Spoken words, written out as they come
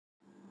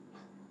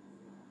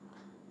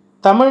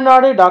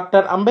Tamil Nadu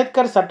doctor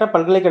Ambedkar சட்ட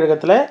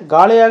பல்கலைக்கழகத்தில்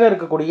காலியாக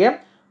இருக்கக்கூடிய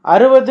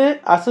 60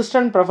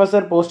 அசிஸ்டன்ட்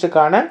ப்ரொஃபஸர்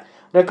போஸ்ட்டுக்கான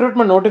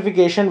ரெக்ரூட்மெண்ட்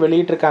நோட்டிஃபிகேஷன்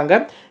வெளியிட்டிருக்காங்க.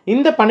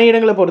 இந்த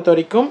பணியிடங்களை பொறுத்த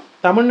வரைக்கும்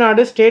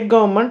Tamil Nadu state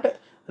government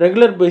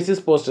regular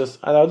basis posters,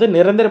 அதாவது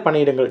நிரந்தர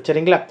பணியிடங்கள்.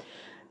 சரிங்களா?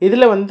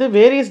 இதில் வந்து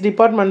வேரியஸ்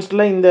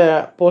டிபார்ட்மெண்ட்ஸில் இந்த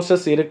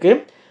போஸ்டர்ஸ்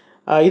இருக்குது.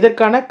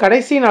 இதற்கான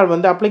கடைசி நாள்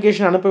வந்து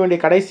அப்ளிகேஷன் அனுப்ப வேண்டிய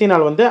கடைசி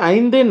நாள் வந்து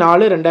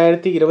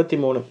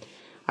 5/4/2023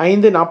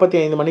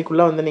 5:45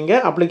 மணிக்குள்ளே வந்து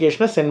நீங்கள்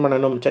அப்ளிகேஷனை சென்ட்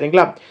பண்ணணும்.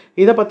 சரிங்களா?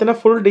 இதை பற்றின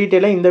ஃபுல்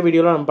டீட்டெயிலாக இந்த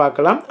வீடியோவில் நம்ம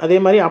பார்க்கலாம். அதே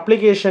மாதிரி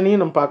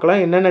அப்ளிகேஷனையும் நம்ம பார்க்கலாம்,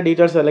 என்னென்ன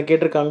டீட்டெயில்ஸ் அதில்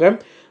கேட்டிருக்காங்க.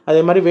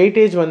 அதே மாதிரி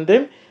வெயிட்டேஜ் வந்து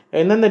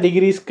எந்தெந்த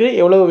டிகிரிஸ்க்கு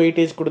எவ்வளோ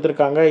வெயிட்டேஜ்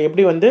கொடுத்துருக்காங்க,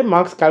 எப்படி வந்து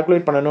மார்க்ஸ்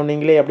கால்குலேட் பண்ணணும்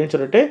நீங்களே அப்படின்னு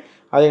சொல்லிட்டு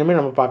அதையுமே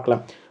நம்ம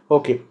பார்க்கலாம்.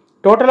 ஓகே,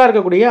 டோட்டலாக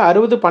இருக்கக்கூடிய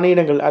 60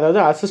 பணியிடங்கள், அதாவது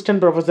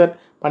அசிஸ்டன்ட் ப்ரொஃபஸர்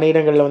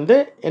பணியிடங்களில் வந்து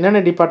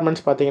என்னென்ன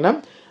டிபார்ட்மெண்ட்ஸ் பார்த்தீங்கன்னா,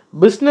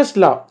 பிஸ்னஸ்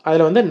லா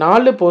அதில் வந்து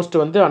 4 போஸ்ட்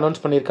வந்து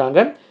அனௌன்ஸ் பண்ணியிருக்காங்க.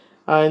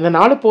 இந்த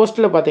 4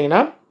 போஸ்ட்டில்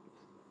பார்த்தீங்கன்னா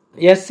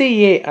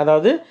எஸ்சிஏ,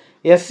 அதாவது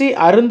SC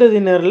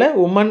அருந்ததினரில்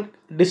woman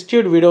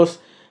distribute widows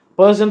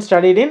person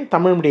studied in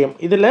Tamil medium,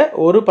 இதில்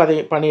ஒரு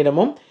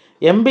பணியிடமும்,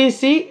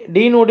 எம்பிசி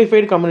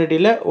டீநோட்டிஃபைடு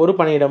கம்யூனிட்டியில் ஒரு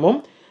பணியிடமும்,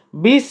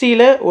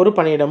 பிசியில் ஒரு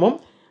பணியிடமும்,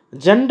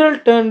 ஜென்ரல்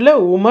டேர்னில்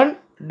உமன்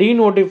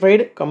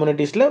டீநோட்டிஃபைடு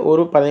கம்யூனிட்டிஸில்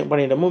ஒரு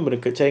பணியிடமும்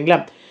இருக்குது. சரிங்களா?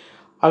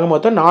 ஆக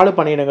மொத்தம் 4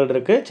 பணியிடங்கள்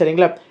இருக்குது.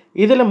 சரிங்களா?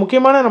 இதில்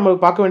முக்கியமான நம்ம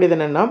பார்க்க வேண்டியது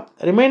என்னென்னா,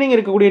 ரிமைனிங்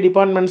இருக்கக்கூடிய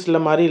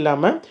டிபார்ட்மெண்ட்ஸில் மாதிரி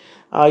இல்லாமல்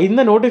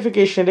இந்த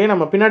நோட்டிஃபிகேஷன்லேயே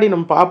நம்ம பின்னாடி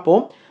நம்ம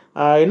பார்ப்போம்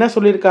என்ன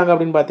சொல்லியிருக்காங்க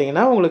அப்படின்னு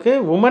பார்த்தீங்கன்னா, உங்களுக்கு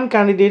உமன்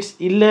கேண்டிடேட்ஸ்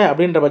இல்லை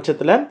அப்படின்ற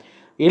பட்சத்தில்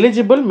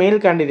எலிஜிபிள் மேல்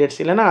கேண்டிடேட்ஸ்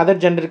இல்லைனா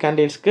அதர் ஜெண்டர்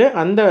கேண்டிடேட்ஸ்க்கு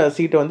அந்த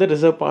சீட்டை வந்து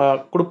ரிசர்வ்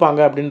கொடுப்பாங்க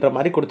அப்படின்ற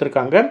மாதிரி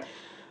கொடுத்துருக்காங்க.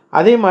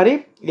 அதே மாதிரி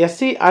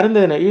எஸ்சி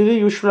அருந்ததினர், இது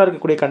யூஸ்வலாக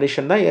இருக்கக்கூடிய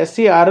கண்டிஷன் தான்.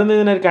 எஸ்சி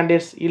அருந்ததினர்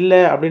கேண்டிடேட்ஸ்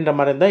இல்லை அப்படின்ற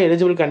மாதிரி இருந்தால்,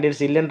 எலிஜிபிள்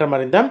கேண்டிடேட்ஸ் இல்லைன்ற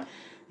மாதிரி இருந்தால்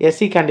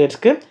எஸ்சி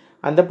கேண்டிடேட்ஸ்க்கு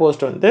அந்த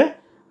போஸ்ட் வந்து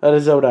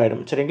ரிசர்வ்டு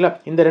ஆகிடும். சரிங்களா?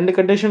 இந்த 2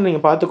 கண்டிஷன்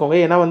நீங்கள் பார்த்துக்கோங்க.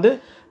 ஏன்னா வந்து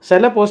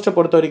சில போஸ்ட்டை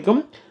பொறுத்த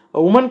வரைக்கும்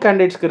உமன்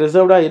கேண்டிடேட்ஸ்க்கு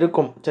ரிசர்வ்டாக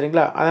இருக்கும்.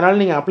 சரிங்களா? அதனால்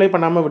நீங்கள் அப்ளை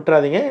பண்ணாமல்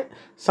விட்டுறாதீங்க.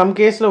 சம்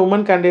கேஸில்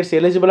உமன் கேண்டிடேட்ஸ்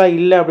எலிஜிபிளாக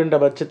இல்லை அப்படின்ற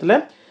பட்சத்தில்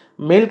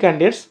மேல்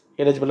கேண்டிடேட்ஸ்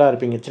எலிஜிபிளாக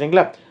இருப்பீங்க.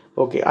 சரிங்களா?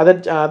 ஓகே,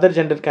 அதர்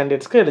ஜெண்டர்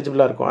கேண்டிடேட்ஸ்க்கு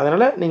எலிஜிபிளாக இருக்கும்.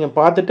 அதனால் நீங்கள்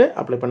பார்த்துட்டு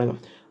அப்ளை பண்ணுங்கள்.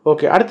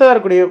 ஓகே, அடுத்ததாக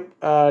இருக்கக்கூடிய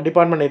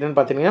டிபார்ட்மெண்ட் என்னென்னு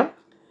பார்த்தீங்கன்னா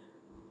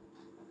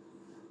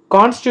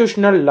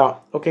கான்ஸ்டியூஷனல் லா.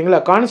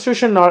 ஓகேங்களா?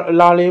 கான்ஸ்டியூஷன்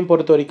லாலையும்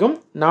பொறுத்த வரைக்கும்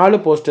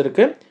 4 போஸ்ட்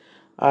இருக்குது.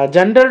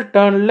 ஜென்ரல்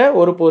டேர்னில்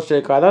ஒரு போஸ்ட்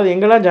இருக்குது. அதாவது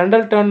எங்கெல்லாம்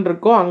ஜென்ரல் டேர்ன்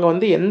இருக்கோ அங்கே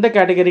வந்து எந்த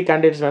கேட்டகரி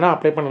கேண்டிடேட்ஸ் வேணால்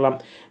அப்ளை பண்ணலாம்.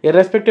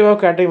 இர்ரெஸ்பெக்டிவ் ஆஃப்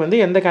கேட்டகரி வந்து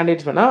எந்த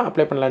கேண்டிடேட்ஸ் வேணால்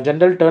அப்ளை பண்ணலாம்,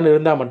 ஜென்ரல் டேர்ன்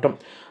இருந்தால் மட்டும்.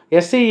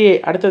 எஸ்சிஏ,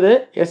 அடுத்தது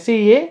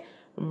SCA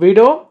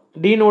widow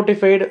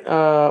denotified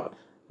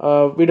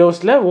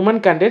விடோஸில்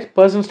woman candidate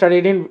person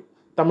studied in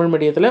Tamil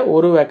மீடியத்தில்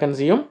ஒரு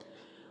வேக்கன்சியும்,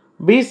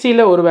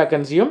 பிசியில் ஒரு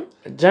வேக்கன்சியும்,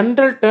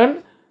 ஜென்ரல் டேர்ன்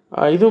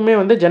இதுவுமே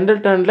வந்து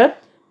general டேர்னில்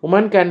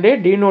woman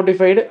candidate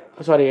denotified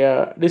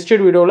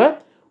distribute விடோவில்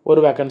ஒரு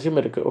வேக்கன்சியும்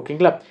இருக்குது.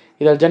 ஓகேங்களா?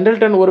 இதில் ஜென்ரல்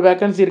டர்ன் ஒரு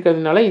வேக்கன்சி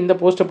இருக்கிறதுனால இந்த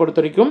போஸ்ட்டை பொறுத்த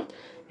வரைக்கும்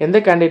எந்த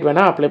கேண்டிடேட்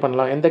வேணால் அப்ளை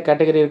பண்ணலாம், எந்த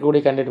கேட்டகரி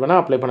இருக்கக்கூடிய கேண்டிடேட் வேணால்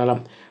அப்ளை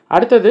பண்ணலாம்.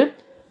 அடுத்தது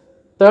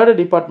 3rd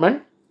டிபார்ட்மெண்ட்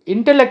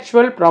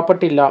இன்டெலெக்சுவல்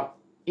ப்ராப்பர்ட்டி லா.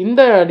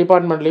 இந்த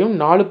டிபார்ட்மெண்ட்லேயும்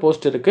 4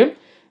 போஸ்ட் இருக்குது.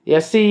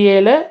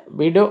 எஸ்சிஏல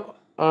widow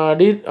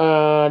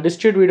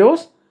distribute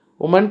widows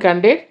woman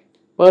candidate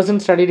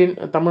person studied in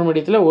Tamil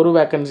மீடியத்தில் ஒரு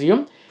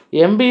வேக்கன்சியும்,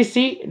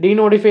 எம்பிசி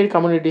டீநோட்டிஃபைடு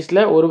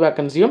கம்யூனிட்டிஸில் ஒரு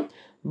வேக்கன்சியும்,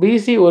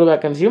 பிசி ஒரு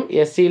வேக்கன்சியும்,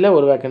 எஸ்சியில்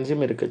ஒரு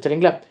வேக்கன்சியும் இருக்குது.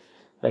 சரிங்களா?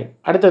 ரைட்.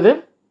 அடுத்தது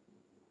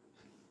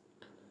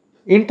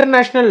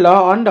இன்டர்நேஷ்னல் லா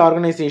அண்ட்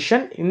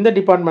ஆர்கனைசேஷன். இந்த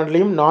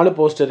டிபார்ட்மெண்ட்லேயும் 4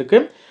 போஸ்ட்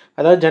இருக்குது.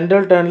 அதாவது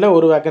ஜென்ரல் டர்னில்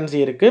ஒரு வேக்கன்சி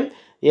இருக்குது,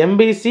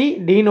 எம்பிசி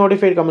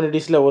டீநோட்டிஃபைடு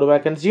கம்யூனிட்டிஸில் ஒரு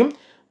வேக்கன்சியும்,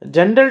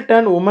 ஜென்ரல்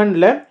டர்ன்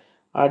உமனில்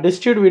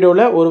டிஸ்ட்ரிபியூட்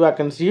விடோவில் ஒரு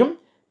வேக்கன்சியும்,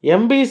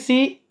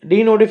 எம்பிசி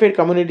டீநோட்டிஃபைடு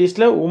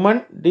கம்யூனிட்டிஸில்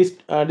உமன்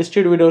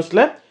டிஸ்ட்ரிபியூட்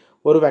விடோஸில்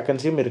ஒரு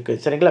வேக்கன்சியும்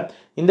இருக்குது. சரிங்களா?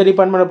 இந்த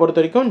டிபார்ட்மெண்ட்டை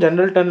பொறுத்த வரைக்கும்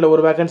ஜென்ரல் டர்னில்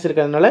ஒரு வேக்கன்சி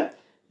இருக்கிறதுனால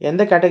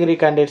எந்த கேட்டகரி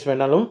கேண்டிடேட்ஸ்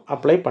வேணாலும்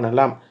அப்ளை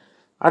பண்ணலாம்.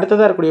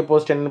 அடுத்ததாக இருக்கக்கூடிய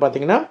போஸ்ட் என்னென்னு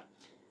பார்த்தீங்கன்னா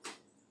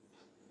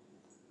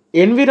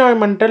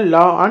environmental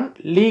law and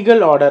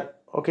legal order.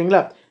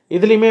 ஓகேங்களா?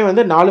 இதுலேயுமே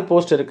வந்து 4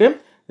 போஸ்ட் இருக்குது.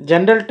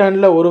 ஜென்ரல்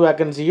டர்னில் ஒரு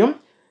வேக்கன்சியும்,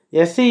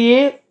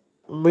 எஸ்சிஏ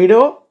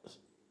விடோ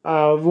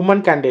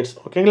உமன் கேண்டிடேட்ஸ்,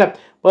 ஓகேங்களா,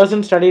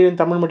 பர்சன் ஸ்டடிட் இன்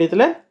தமிழ்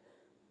மீடியத்தில்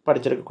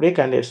படிச்சிருக்கக்கூடிய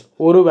கேண்டிடேட்ஸ்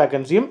ஒரு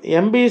வேக்கன்சியும்,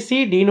 எம்பிசி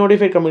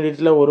டீநோட்டிஃபைட்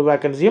கம்யூனிட்டியில் ஒரு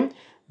வேக்கன்சியும்,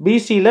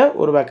 பிசியில்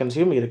ஒரு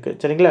வேக்கன்சியும் இருக்குது.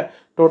 சரிங்களா?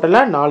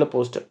 டோட்டலாக 4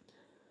 போஸ்ட்டு.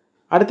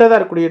 அடுத்ததாக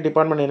இருக்கக்கூடிய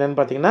டிபார்ட்மெண்ட் என்னென்னு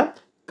பார்த்தீங்கன்னா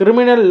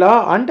criminal law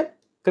and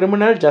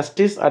criminal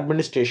justice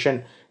administration.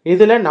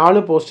 இதில்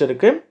 4 போஸ்ட்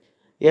இருக்குது.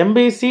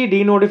 எம்பிசி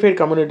டீநோட்டிஃபைட்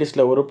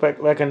கம்யூனிட்டிஸில் ஒரு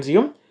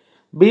வேக்கன்சியும்,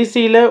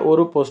 பிசியில்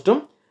ஒரு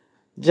போஸ்ட்டும்,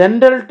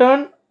 ஜென்ரல்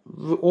டர்ன்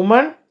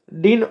உமன்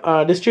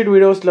டிஸ்ட்ரிபியூட்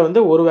விடோஸில்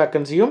வந்து ஒரு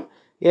வேக்கன்சியும்,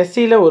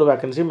 எஸ்சியில் ஒரு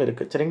வேக்கன்சியும்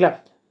இருக்குது. சரிங்களா?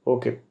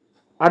 ஓகே,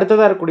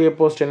 அடுத்ததாக இருக்கக்கூடிய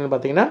போஸ்ட் என்னென்னு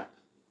பார்த்தீங்கன்னா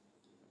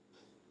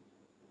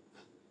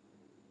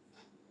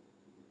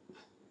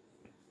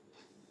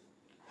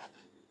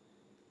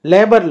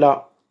லேபர் லா.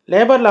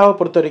 லேபர் லாவை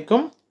பொறுத்த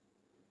வரைக்கும்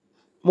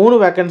 3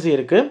 வேக்கன்சி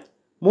இருக்குது.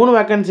 3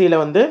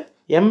 வேக்கன்சியில் வந்து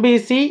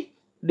எம்பிசி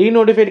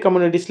டீநோட்டிஃபைட்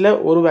கம்யூனிட்டிஸில்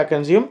ஒரு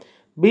வேக்கன்சியும்,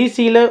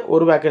 பிசியில்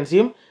ஒரு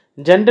வேக்கன்சியும்,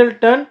 ஜென்ரல்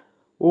டர்ன்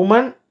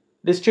உமன்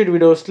டிஸ்ட்ரிபியூட்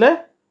விடோஸில்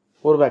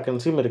ஒரு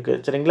வேக்கன்சியும்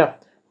இருக்குது. சரிங்களா?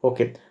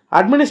 ஓகே.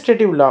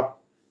 அட்மினிஸ்ட்ரேட்டிவ் லா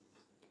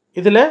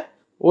இதில்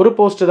ஒரு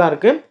போஸ்ட்டு தான்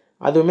இருக்குது.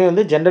 அதுவுமே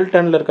வந்து ஜென்ரல்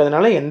டர்னில்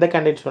இருக்கிறதுனால எந்த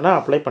கேண்டிடேட்ஸ் வேணால்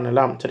அப்ளை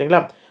பண்ணலாம். சரிங்களா?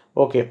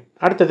 ஓகே.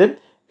 அடுத்தது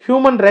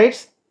human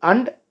rights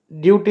and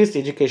duties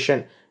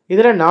education.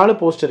 இதில் 4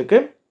 போஸ்ட்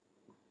இருக்குது.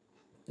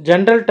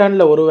 ஜென்ரல்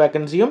டர்னில் ஒரு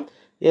வேக்கன்சியும்,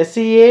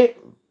 எஸ்சிஏ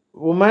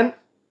உமன்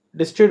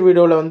டிஸ்ட்ரிக்ட்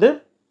விடோவில் வந்து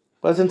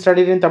person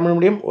studied in Tamil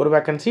medium ஒரு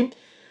வேக்கன்சி,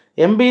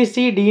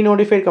 எம்பிசி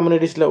டீநோட்டிஃபைட்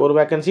கம்யூனிட்டிஸில் ஒரு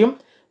வேக்கன்சியும்,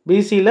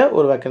 பிசியில்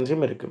ஒரு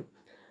வேக்கன்சியும் இருக்குது.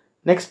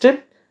 நெக்ஸ்ட்டு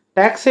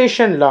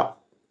டாக்ஸேஷன் லா.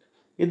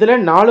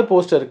 இதில் 4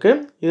 போஸ்ட்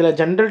இருக்குது. இதில்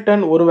ஜென்ரல்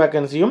டர்ன் ஒரு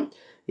வேக்கன்சியும்,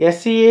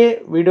 SCA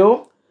widow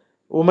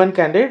woman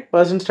candidate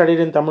person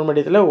studied in Tamil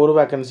மீடியத்தில் ஒரு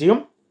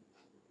வேக்கன்சியும்,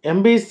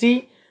 எம்பிசி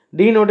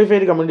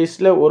டீநோட்டிஃபைடு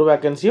கம்யூனிட்டிஸில் ஒரு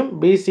வேக்கன்சியும்,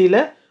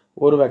 பிசியில்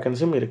ஒரு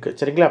வேக்கன்சியும் இருக்குது.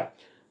 சரிங்களா?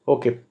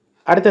 ஓகே.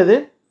 அடுத்தது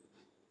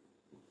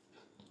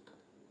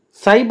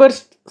சைபர்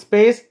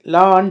ஸ்பேஸ்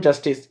லா அண்ட்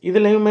ஜஸ்டிஸ்.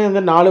 இதுலேயுமே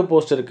வந்து 4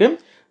 போஸ்ட் இருக்குது.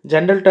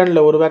 ஜென்ரல்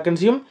டர்னில் ஒரு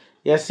வேக்கன்சியும்,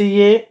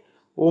 SCA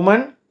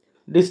woman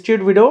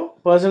district widow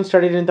person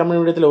studied in Tamil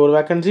மீடியத்தில் ஒரு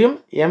வேக்கன்சியும்,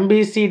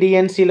 எம்பிசி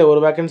டிஎன்சியில் ஒரு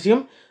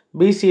வேக்கன்சியும்,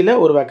 பிசியில்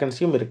ஒரு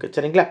வேக்கன்சியும் இருக்குது.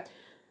 சரிங்களா?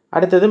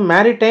 அடுத்தது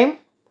மேரிடைம்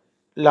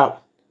லா.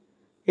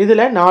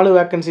 இதில் 4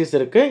 வேக்கன்சிஸ்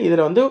இருக்குது.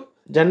 இதில் வந்து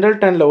ஜென்ரல்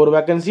டர்னில் ஒரு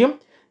வேக்கன்சியும்,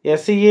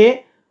 எஸ்சிஏ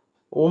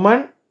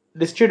உமன்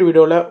டிஸ்ட்ரிக்ட்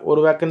விடோவில்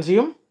ஒரு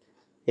வேக்கன்சியும்,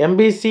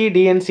 எம்பிசி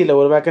டிஎன்சியில்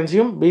ஒரு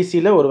வேக்கன்சியும்,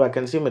 பிசியில் ஒரு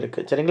வேக்கன்சியும்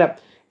இருக்குது. சரிங்களா?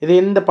 இது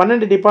இந்த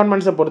 12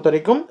 டிபார்ட்மெண்ட்ஸை பொறுத்த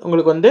வரைக்கும்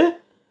உங்களுக்கு வந்து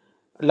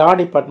லா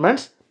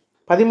டிபார்ட்மெண்ட்ஸ்.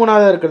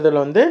 13வது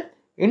இருக்கிறதுல வந்து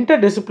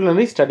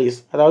இன்டர்டிசிப்ளினரி ஸ்டடீஸ்,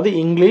 அதாவது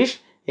English,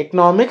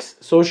 economics,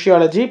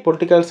 sociology,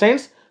 political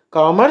science,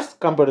 commerce,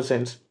 computer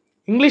science.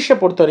 இங்கிலீஷை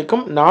பொறுத்த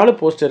வரைக்கும் 4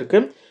 போஸ்ட்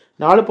இருக்குது.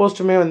 4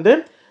 போஸ்ட்டுமே வந்து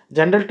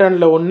general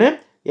டர்னில் 1,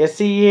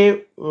 SCA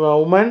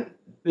woman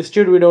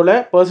district விடோவில்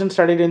person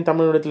studied in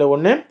Tamil மீடியத்தில்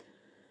 1,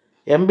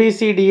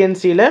 எம்பிசி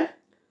டிஎன்சியில்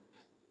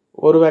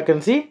ஒரு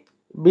வேக்கன்சி,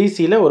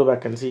 பிசியில் ஒரு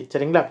வேக்கன்சி.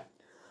 சரிங்களா?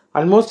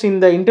 ஆல்மோஸ்ட்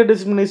இந்த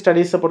இன்டர்டிசிப்ளினரி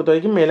ஸ்டடீஸை பொறுத்த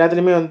வரைக்கும்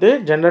எல்லாத்துலேயுமே வந்து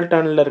ஜென்ரல்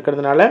டர்னில்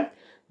இருக்கிறதுனால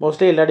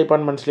மோஸ்ட்லி எல்லா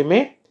டிபார்ட்மெண்ட்ஸ்லையுமே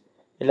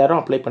எல்லோரும்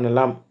அப்ளை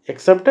பண்ணலாம்,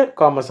 எக்ஸப்ட்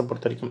காமர்ஸை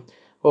பொறுத்த வரைக்கும்.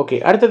 ஓகே.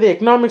 அடுத்தது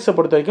எக்கனாமிக்ஸை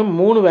பொறுத்த வரைக்கும்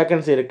 3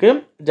 வேக்கன்சி இருக்குது.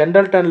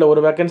 ஜென்ரல் டர்னில்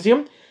ஒரு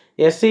வேக்கன்சியும்,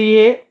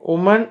 எஸ்சிஏ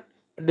உமன்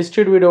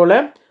டிஸ்ட்ரிக்ட் விடோவில்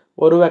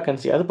ஒரு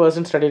வேக்கன்சி, அது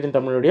person studied in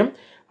Tamil medium.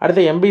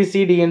 அடுத்து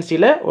எம்பிசி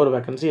டிஎன்சியில் ஒரு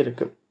வேக்கன்சி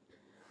இருக்குது.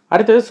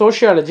 அடுத்தது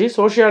சோஷியாலஜி.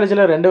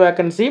 சோஷியாலஜியில் 2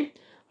 வேக்கன்சி.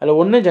 அதில்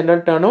 1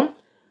 ஜென்ரல் டர்னும்,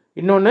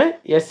 இன்னொன்று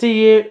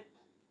SCA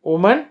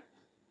woman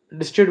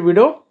district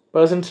widow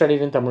person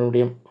studied in Tamil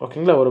medium.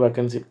 ஓகேங்களா? ஒரு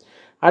வேக்கன்சி.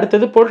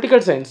 அடுத்தது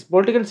பொலிட்டிக்கல் சயின்ஸ்.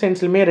 பொலிட்டிக்கல்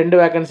சயின்ஸ்லையுமே 2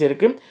 வேக்கன்சி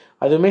இருக்குது.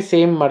 அதுவுமே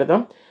சேம் மாதிரி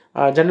தான்.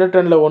 General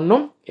டர்னில் 1,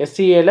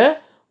 எஸ்சிஏல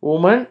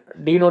woman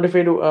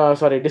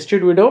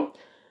district widow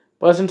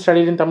person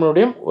studied in Tamil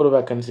medium ஒரு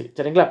வேக்கன்சி.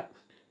 சரிங்களா?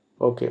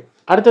 ஓகே.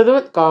 அடுத்தது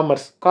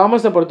காமர்ஸ்.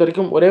 காமர்ஸை பொறுத்த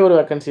வரைக்கும் ஒரே ஒரு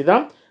வேக்கன்சி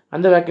தான்.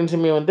 அந்த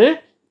வேக்கன்சியுமே வந்து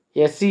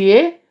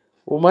SCA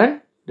woman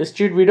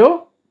district widow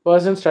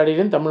person studied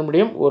in Tamil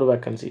medium ஒரு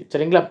வேக்கன்சி.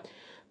 சரிங்களா?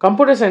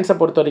 கம்ப்யூட்டர் சயின்ஸை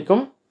பொறுத்த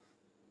வரைக்கும்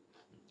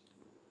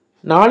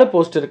 4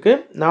 போஸ்ட்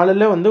இருக்குது.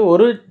 4ல் வந்து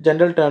ஒரு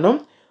ஜென்ரல் டர்னும்,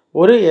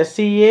 ஒரு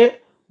SCA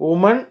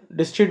woman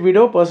district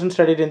widow person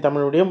studied in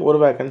Tamil medium ஒரு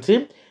வேக்கன்சி,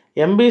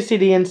 எம்பிசி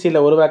டிஎன்சியில்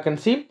ஒரு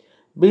வேக்கன்சி,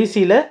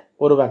 பிசியில்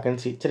ஒரு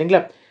வேக்கன்சி.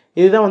 சரிங்களா?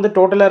 இதுதான் வந்து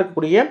டோட்டலாக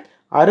இருக்கக்கூடிய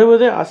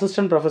 60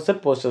 அசிஸ்டன்ட்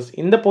ப்ரொஃபஸர் போஸ்டர்ஸ்.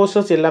 இந்த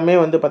போஸ்டர்ஸ் எல்லாமே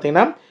வந்து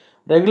பார்த்திங்கன்னா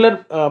regular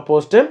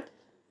post,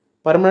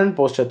 permanent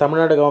post,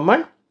 Tamil Nadu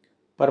government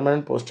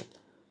permanent post.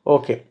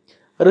 Okay.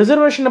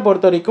 ரிசர்வேஷனை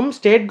பொறுத்த வரைக்கும்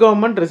ஸ்டேட்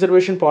கவர்மெண்ட்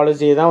ரிசர்வேஷன்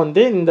பாலிசியை தான்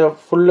வந்து இந்த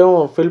ஃபுல்லும்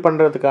ஃபில்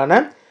பண்ணுறதுக்கான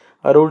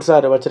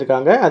ரூல்ஸாக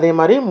வச்சுருக்காங்க. அதே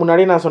மாதிரி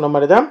முன்னாடி நான் சொன்ன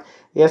மாதிரி தான்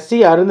எஸ்சி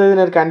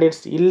அருந்ததினர்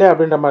கேண்டிடேட்ஸ் இல்லை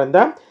அப்படின்ற மாதிரி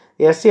இருந்தால்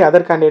எஸ்சி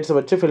அதர் கேண்டிடேட்ஸை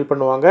வச்சு ஃபில்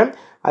பண்ணுவாங்க.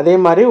 அதே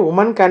மாதிரி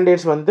உமன்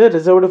கேண்டிடேட்ஸ் வந்து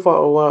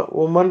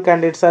உமன்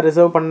கேண்டிடேட்ஸாக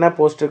ரிசர்வ் பண்ண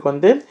போஸ்ட்டுக்கு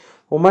வந்து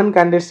உமன்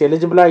கேண்டிடேட்ஸ்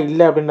எலிஜிபிளாக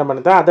இல்லை அப்படின்ற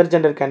மாதிரி தான் அதர்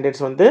ஜெண்டர்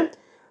கேண்டிடேட்ஸ் வந்து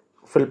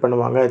ஃபில்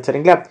பண்ணுவாங்க.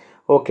 சரிங்களா?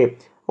 ஓகே.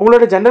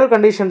 உங்களோட ஜென்ரல்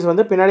கண்டிஷன்ஸ்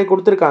வந்து பின்னாடி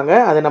கொடுத்துருக்காங்க,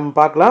 அதை நம்ம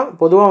பார்க்கலாம்.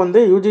 பொதுவாக வந்து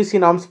யூஜிசி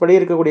நார்ம்ஸ் படி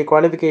இருக்கக்கூடிய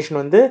குவாலிஃபிகேஷன்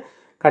வந்து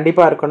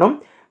கண்டிப்பாக இருக்கணும்.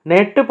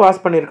 நெட்டு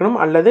பாஸ் பண்ணியிருக்கணும்,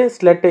 அல்லது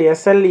ஸ்லெட்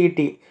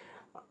எஸ்எல்இடி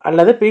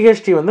அல்லது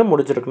பிஹெச்டி வந்து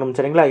முடிச்சிருக்கணும்.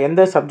 சரிங்களா?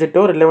 எந்த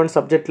சப்ஜெக்டோ ரிலவெண்ட்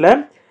சப்ஜெக்டில்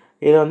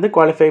இதை வந்து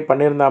குவாலிஃபை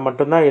பண்ணியிருந்தால்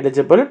மட்டும்தான்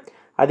எலிஜிபிள்.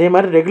 அதே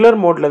மாதிரி ரெகுலர்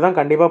மோடில் தான்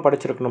கண்டிப்பாக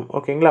படிச்சிருக்கணும்.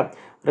 ஓகேங்களா?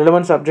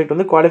 ரிலவெண்ட் சப்ஜெக்ட்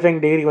வந்து குவாலிஃபைங்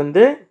டிகிரி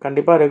வந்து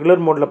கண்டிப்பாக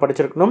ரெகுலர் மோடில்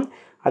படிச்சிருக்கணும்.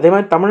 அதே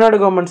மாதிரி தமிழ்நாடு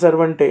கவர்மெண்ட்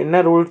சர்வெண்ட்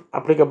என்ன ரூல்ஸ்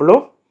அப்ளிகபிளோ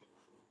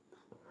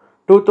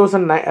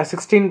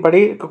 2016 படி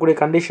இருக்கக்கூடிய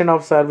கண்டிஷன்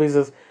ஆஃப்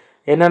சர்வீசஸ்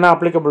என்னென்ன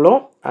அப்ளிகபிளோ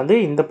அது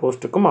இந்த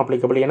போஸ்ட்டுக்கும்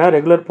அப்ளிகபிள். ஏன்னா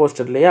ரெகுலர்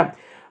போஸ்ட் இல்லையா,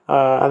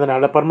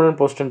 அதனால் பர்மனன்ட்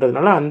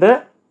போஸ்ட்டுன்றதுனால அந்த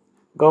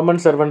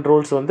கவர்மெண்ட் சர்வெண்ட்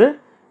ரூல்ஸ் வந்து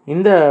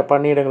இந்த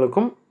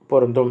பணியிடங்களுக்கும்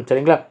பொருந்தும்.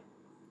 சரிங்களா?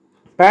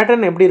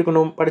 பேட்டர்ன் எப்படி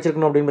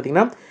படிச்சிருக்கணும் அப்படின்னு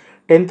பார்த்தீங்கன்னா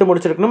 10th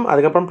முடிச்சிருக்கணும்,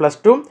 அதுக்கப்புறம்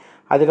 +2,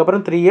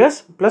 அதுக்கப்புறம் 3 years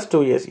 +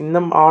 2 years இந்த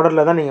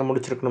ஆர்டரில் தான் நீங்கள்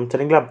முடிச்சிருக்கணும்.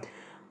 சரிங்களா?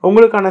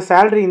 உங்களுக்கான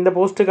சேலரி, இந்த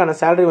போஸ்ட்டுக்கான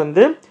சேலரி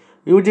வந்து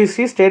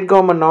யூஜிசி ஸ்டேட்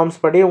கவர்மெண்ட்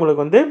நார்ம்ஸ் படி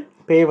உங்களுக்கு வந்து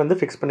பே வந்து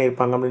ஃபிக்ஸ்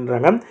பண்ணியிருப்பாங்க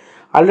அப்படின்றாங்க.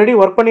 ஆல்ரெடி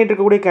ஒர்க் பண்ணிட்டு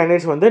இருக்கக்கூடிய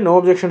கேண்டிடேட்ஸ் வந்து நோ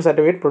அப்ஜெக்ஷன்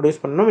சர்டிஃபிகேட் ப்ரொடியூஸ்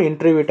பண்ணணும்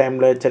இன்டர்வியூ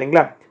டைமில்.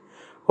 சரிங்களா?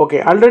 ஓகே.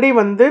 ஆல்ரெடி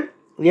வந்து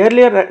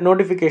இயர்லியர்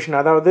நோட்டிஃபிகேஷன்,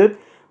 அதாவது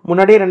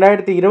முன்னாடியே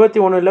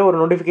 2021 ஒரு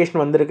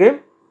நோட்டிஃபிகேஷன் வந்திருக்கு.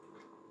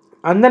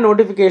 அந்த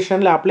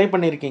நோட்டிஃபிகேஷனில் அப்ளை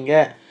பண்ணியிருக்கீங்க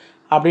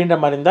அப்படின்ற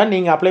மாதிரி இருந்தால்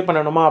நீங்கள் அப்ளை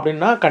பண்ணணுமா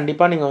அப்படின்னா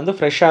கண்டிப்பாக நீங்கள் வந்து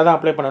ஃப்ரெஷ்ஷாக தான்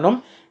அப்ளை பண்ணணும்.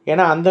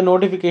 ஏன்னா அந்த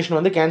நோட்டிஃபிகேஷன்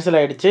வந்து கேன்சல்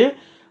ஆகிடுச்சு.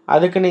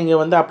 அதுக்கு நீங்கள்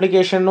வந்து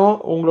அப்ளிகேஷனும்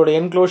உங்களோட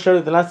என்க்ளோஷர்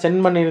இதெல்லாம்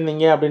சென்ட்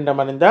பண்ணியிருந்தீங்க அப்படின்ற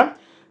மாதிரி இருந்தால்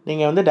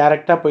நீங்கள் வந்து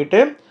டைரெக்டாக போயிட்டு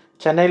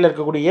சென்னையில்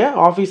இருக்கக்கூடிய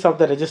office of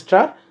the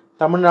registrar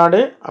Tamil Nadu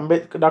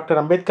doctor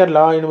Ambedkar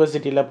லா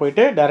யூனிவர்சிட்டியில்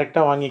போயிட்டு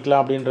டைரெக்டாக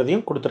வாங்கிக்கலாம்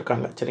அப்படின்றதையும்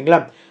கொடுத்துருக்காங்க. சரிங்களா?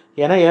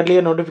 ஏன்னா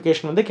ஏர்லியர்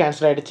நோட்டிஃபிகேஷன் வந்து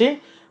கேன்சல் ஆகிடுச்சு.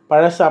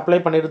 பழசு அப்ளை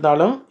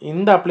பண்ணியிருந்தாலும்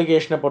இந்த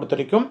அப்ளிகேஷனை பொறுத்த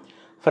வரைக்கும்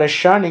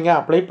ஃப்ரெஷ்ஷாக நீங்கள்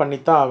அப்ளை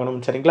பண்ணித்தான் ஆகணும்.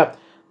 சரிங்களா?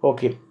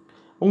 ஓகே,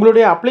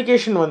 உங்களுடைய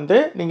அப்ளிகேஷன் வந்து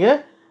நீங்கள்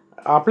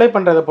அப்ளை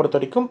பண்ணுறதை பொறுத்த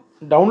வரைக்கும்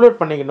டவுன்லோட்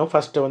பண்ணிக்கணும்.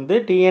 ஃபஸ்ட்டு வந்து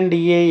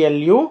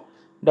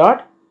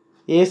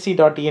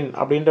TNDALU.ac.in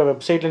அப்படின்ற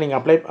வெப்சைட்டில்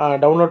நீங்கள்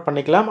டவுன்லோட்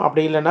பண்ணிக்கலாம்.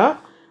 அப்படி இல்லைனா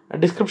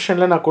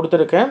டிஸ்கிரிப்ஷனில் நான்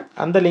கொடுத்துருக்கேன்,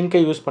 அந்த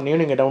லிங்க்கை யூஸ்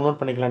பண்ணியும் நீங்கள் டவுன்லோட்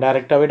பண்ணிக்கலாம்.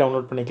 டேரெக்டாகவே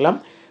டவுன்லோட் பண்ணிக்கலாம்.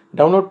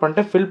 டவுன்லோட்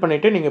பண்ணிட்டு ஃபில்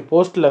பண்ணிவிட்டு நீங்கள்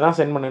போஸ்ட்டில் தான்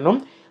சென்ட் பண்ணணும்.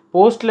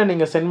 போஸ்ட்டில்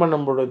நீங்கள் சென்ட்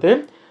பண்ணும் பொழுது,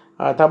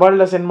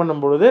 தபாலில் சென்ட்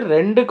பண்ணும் பொழுது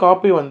 2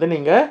 காப்பி வந்து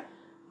நீங்கள்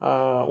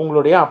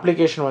உங்களுடைய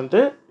அப்ளிகேஷன் வந்து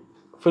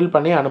ஃபில்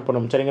பண்ணி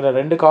அனுப்பணும். சரிங்களா?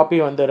 2 காப்பி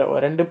வந்து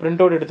 2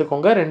 பிரிண்ட் அவுட்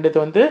எடுத்துக்கோங்க, 2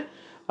 வந்து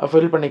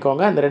ஃபில்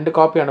பண்ணிக்கோங்க. அந்த 2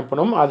 காப்பி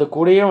அனுப்பணும். அது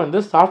கூடயே வந்து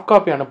சாஃப்ட்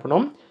காப்பி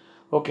அனுப்பணும்.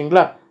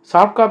 ஓகேங்களா?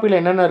 சாஃப்ட் காப்பியில்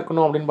என்னென்ன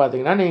இருக்கணும் அப்படின்னு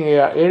பார்த்தீங்கன்னா,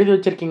 நீங்கள் எழுதி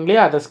வச்சுருக்கீங்களே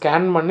அதை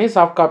ஸ்கேன் பண்ணி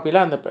சாஃப்ட் காப்பியில்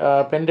அந்த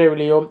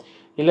பென்ட்ரைவ்லேயோ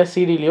இல்லை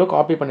சிடிலேயோ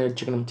காப்பி பண்ணி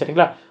வச்சுக்கணும்.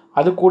 சரிங்களா?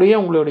 அது கூடயே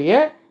உங்களுடைய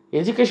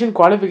எஜுகேஷன்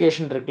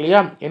குவாலிஃபிகேஷன் இருக்கு இல்லையா,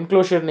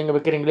 என்க்ளோஷர் நீங்கள்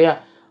வைக்கிறீங்க இல்லையா,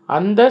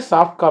 அந்த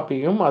சாஃப்ட்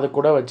காப்பியும் அது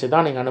கூட வச்சு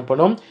தான் நீங்கள்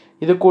அனுப்பணும்.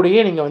 இது கூடயே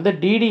நீங்கள் வந்து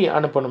டிடி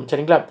அனுப்பணும்.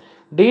 சரிங்களா?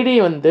 டிடி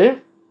வந்து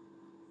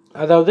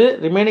அதாவது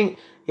ரிமைனிங்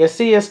SC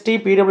ST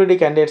PWD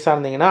கேண்டிடேட்ஸாக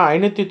இருந்தீங்கன்னா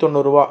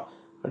 590 ரூபா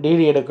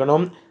டிடி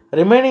எடுக்கணும்.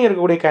 ரிமைனிங்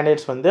இருக்கக்கூடிய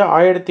கேண்டிடேட்ஸ் வந்து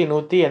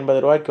 1180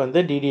 ரூபாய்க்கு வந்து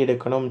டிடி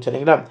எடுக்கணும்.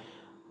 சரிங்களா?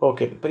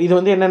 ஓகே, இப்போ இது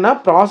வந்து என்னென்னா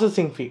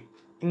ப்ராசஸிங் ஃபீ.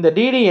 இந்த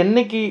டிடி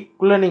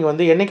என்னைக்குள்ளே நீங்கள்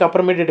வந்து என்னைக்கு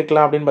அப்புறமேட்டு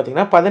எடுக்கலாம் அப்படின்னு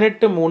பார்த்தீங்கன்னா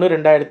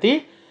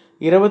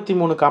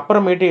 18/3/2023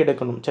 அப்புறமேட்டு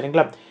எடுக்கணும்.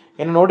 சரிங்களா?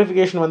 ஏன்னா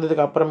நோட்டிஃபிகேஷன்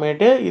வந்ததுக்கு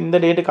அப்புறமேட்டு இந்த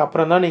டேட்டுக்கு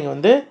அப்புறம் தான் நீங்கள்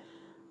வந்து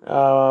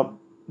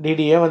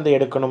டிடியை வந்து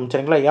எடுக்கணும்.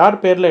 சரிங்களா? யார்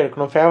பேரில்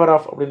எடுக்கணும்? ஃபேவர்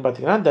ஆஃப் அப்படின்னு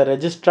பார்த்தீங்கன்னா த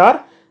ரெஜிஸ்ட்ரார்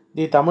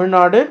தி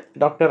தமிழ்நாடு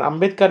டாக்டர்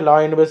அம்பேத்கர் லா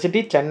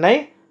யூனிவர்சிட்டி சென்னை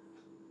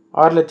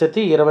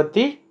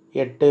 6,28,000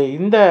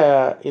 இந்த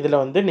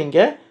இதில் வந்து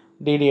நீங்கள்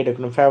டிடி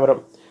எடுக்கணும். ஃபேவர்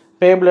ஆஃப்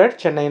பேபிள் அட்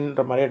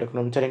சென்னைன்ற மாதிரி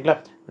எடுக்கணும். சரிங்களா?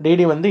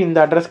 டிடி வந்து இந்த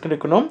அட்ரஸ்க்கு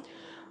எடுக்கணும்.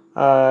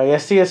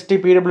 SC ST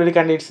PWD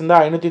கேண்டிடேட்ஸ்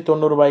இருந்தால்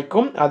 590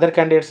 ரூபாய்க்கும், அதர்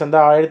கேண்டிடேட்ஸ்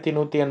இருந்தால்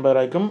 1180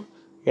 ரூபாய்க்கும்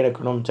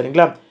எடுக்கணும்.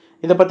 சரிங்களா?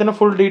 இதை பற்றின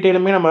ஃபுல்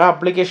டீட்டெயிலுமே நம்ம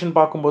அப்ளிகேஷன்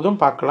பார்க்கும்போதும்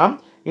பார்க்கலாம்.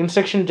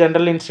 இன்ஸ்ட்ரக்ஷன்,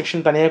 ஜென்ரல்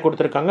இன்ஸ்ட்ரக்ஷன் தனியாக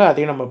கொடுத்துருக்காங்க,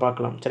 அதையும் நம்ம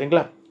பார்க்கலாம்.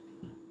 சரிங்களா?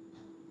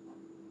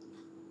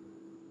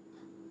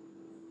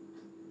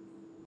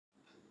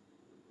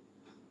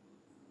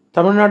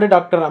 தமிழ்நாடு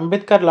டாக்டர்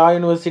அம்பேத்கர் லா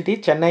யூனிவர்சிட்டி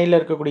சென்னையில்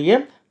இருக்கக்கூடிய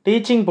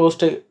டீச்சிங்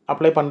போஸ்ட்டு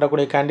அப்ளை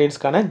பண்ணக்கூடிய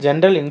கேண்டிடேட்ஸ்க்கான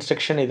ஜென்ரல்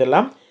இன்ஸ்ட்ரக்ஷன்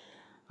இதெல்லாம்.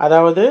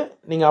 அதாவது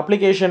நீங்கள்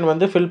அப்ளிகேஷன்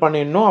வந்து ஃபில்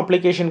பண்ணிடணும்.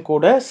 அப்ளிகேஷன்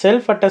கூட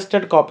செல்ஃப்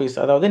அட்டஸ்டட் காப்பீஸ்,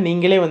 அதாவது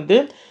நீங்களே வந்து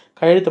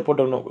கையெழுத்து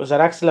போட்டுக்கணும்.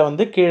 ஜெராக்ஸில்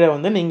வந்து கீழே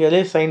வந்து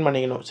நீங்களே சைன்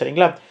பண்ணிக்கணும்.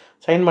 சரிங்களா?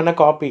 சைன் பண்ண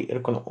காப்பி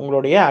இருக்கணும்.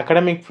 உங்களுடைய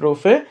academic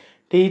proof,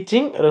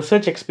 teaching,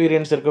 research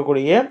experience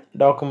இருக்கக்கூடிய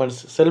டாக்குமெண்ட்ஸ்,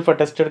 செல்ஃப்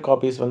அட்டஸ்டட்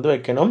காப்பீஸ் வந்து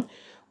வைக்கணும்.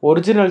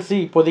 ஒரிஜினல்ஸு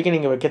இப்போதைக்கு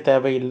நீங்கள் வைக்க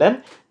தேவையில்லை.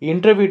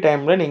 இன்டர்வியூ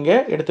டைமில்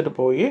நீங்கள் எடுத்துகிட்டு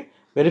போய்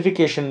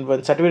வெரிஃபிகேஷன்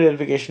சர்டிஃபிகேட்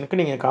வெரிஃபிகேஷனுக்கு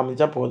நீங்கள்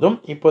காமிச்சா போதும்.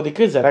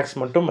 இப்போதைக்கு ஜெராக்ஸ்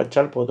மட்டும்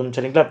வச்சால் போதும்.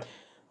 சரிங்களா?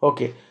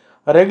 ஓகே,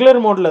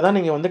 ரெகுலர் மோடில் தான்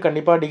நீங்கள் வந்து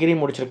கண்டிப்பாக டிகிரி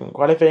முடிச்சிருக்கணும்.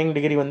 குவாலிஃபையிங்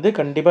டிகிரி வந்து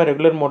கண்டிப்பாக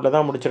ரெகுலர் மோடில்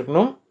தான்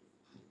முடிச்சிருக்கணும்.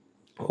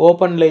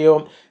 ஓப்பன்லேயோ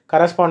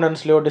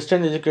கரஸ்பாண்டன்ஸ்லேயோ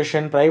டிஸ்டன்ஸ்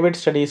எஜுகேஷன் ப்ரைவேட்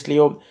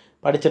ஸ்டடீஸ்லேயோ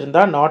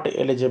படிச்சிருந்தா நாட்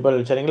எலிஜிபிள்.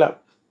 சரிங்களா?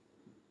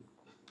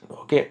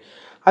 ஓகே,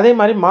 அதே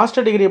மாதிரி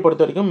மாஸ்டர் டிகிரியை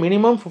பொறுத்த வரைக்கும்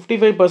மினிமம்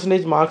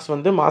 55% மார்க்ஸ்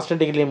வந்து மாஸ்டர்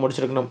டிகிரியை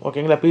முடிச்சிருக்கணும்.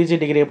 ஓகேங்களா? பிஜி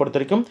டிகிரியை பொறுத்த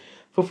வரைக்கும்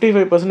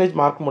 55%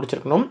 மார்க்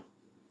முடிச்சிருக்கணும்.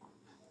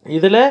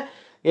 இதில்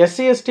SC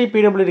ST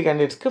PWD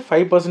கேண்டிடேட்ஸ்க்கு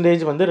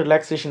 5% வந்து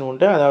ரிலாக்ஸேஷன்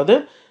உண்டு. அதாவது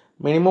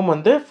மினிமம்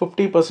வந்து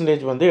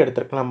 50% வந்து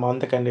எடுத்துருக்கலாம்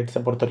அந்த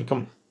கேண்டிடேட்ஸை பொறுத்த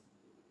வரைக்கும்.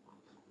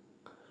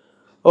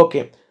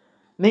 ஓகே,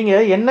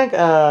 நீங்கள்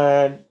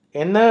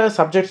என்ன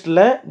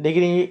சப்ஜெக்ட்ஸில்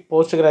டிகிரி,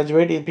 போஸ்ட்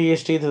கிராஜுவேட்,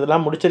 PhD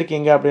இதெல்லாம்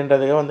முடிச்சிருக்கீங்க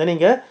அப்படின்றத வந்து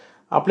நீங்கள்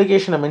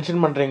அப்ளிகேஷனை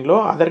மென்ஷன் பண்ணுறீங்களோ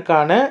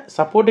அதற்கான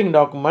சப்போர்ட்டிங்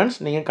டாக்குமெண்ட்ஸ்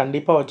நீங்கள்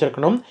கண்டிப்பாக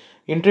வச்சுருக்கணும்.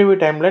 இன்டர்வியூ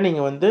டைமில்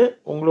நீங்கள் வந்து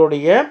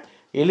உங்களுடைய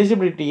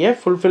எலிஜிபிலிட்டியை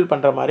ஃபுல்ஃபில்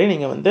பண்ணுற மாதிரி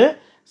நீங்கள் வந்து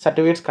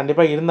சர்டிஃபிகேட்ஸ்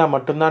கண்டிப்பாக இருந்தால்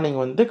மட்டும்தான்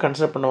நீங்கள் வந்து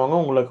கன்சிடர் பண்ணுவாங்க.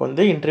 உங்களுக்கு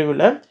வந்து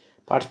இன்டர்வியூவில்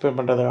பார்ட்டிசிபேட்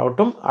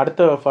பண்ணுறதாகட்டும்,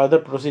 அடுத்த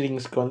ஃபர்தர்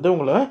ப்ரொசீடிங்ஸ்க்கு வந்து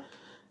உங்களை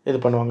இது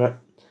பண்ணுவாங்க.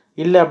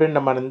 இல்லை அப்படின்ற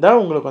மாதிரி இருந்தால்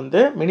உங்களுக்கு வந்து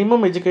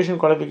மினிமம் எஜுகேஷன்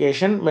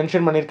குவாலிஃபிகேஷன்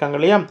மென்ஷன் பண்ணியிருக்காங்க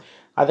இல்லையா,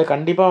 அதை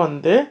கண்டிப்பாக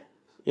வந்து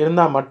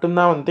இருந்தால்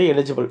மட்டும்தான் வந்து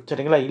எலிஜிபிள்.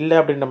 சரிங்களா? இல்லை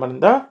அப்படின்ற மாதிரி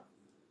இருந்தால்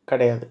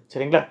கிடையாது.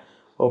 சரிங்களா?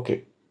 ஓகே,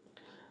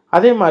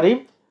 அதே மாதிரி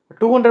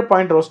 200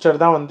 பாயிண்ட்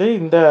ரோஸ்டர் தான் வந்து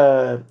இந்த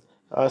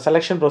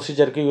செலெக்ஷன்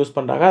ப்ரொசீஜருக்கு யூஸ்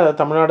பண்ணுறாங்க. அதாவது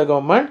தமிழ்நாடு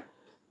கவர்மெண்ட்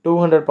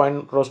 200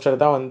 பாயிண்ட் ரோஸ்டர்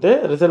தான் வந்து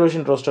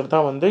ரிசர்வேஷன் ரோஸ்டர்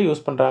தான் வந்து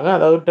யூஸ் பண்ணுறாங்க.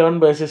 அதாவது டேர்ன்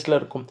பேசிஸில்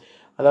இருக்கும்.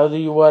 அதாவது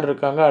யூஆர்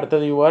இருக்காங்க,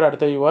 அடுத்தது யூஆர்,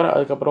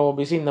 அதுக்கப்புறம்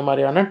OBC, இந்த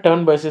மாதிரியான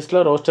டேர்ன் பேசிஸில்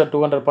ரோஸ்டர்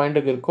 200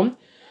 பாயிண்ட்டுக்கு இருக்கும்.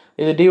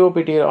 இது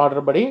டிஓபிடி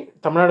ஆர்டர் படி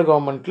தமிழ்நாடு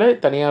கவர்மெண்ட்டில்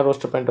தனியாக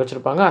ரோஸ்டர் பாயிண்ட்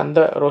வச்சுருப்பாங்க. அந்த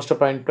ரோஸ்டர்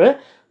பாயிண்ட்டு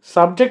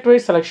சப்ஜெக்ட்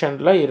வைஸ்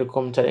செலெக்ஷனில்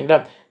இருக்கும். சரிங்களா?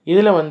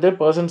 இதில் வந்து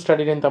person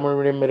studied in Tamil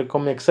medium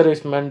இருக்கும், எக்ஸ்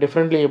சர்வீஸ்மேன்,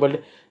 டிஃப்ரெண்ட்லி ஏபிள்டு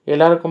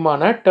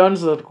எல்லாருக்குமான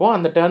டேர்ன்ஸ் இருக்கும்.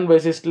 அந்த டேர்ன்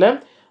பேசிஸில்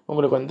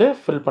உங்களுக்கு வந்து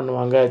ஃபில்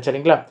பண்ணுவாங்க.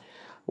 சரிங்களா?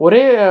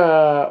 ஒரே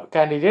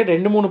கேண்டிடேட்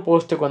 2-3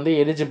 போஸ்ட்டுக்கு வந்து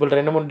எலிஜிபிள்,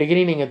 2-3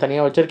 டிகிரி நீங்கள்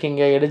தனியாக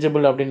வச்சுருக்கீங்க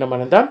எலிஜிபிள் அப்படின்ற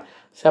மாதிரி இருந்தால்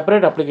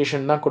செப்பரேட்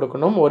அப்ளிகேஷன் தான்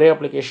கொடுக்கணும். ஒரே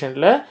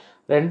அப்ளிகேஷனில்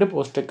 2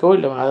 போஸ்ட்டுக்கோ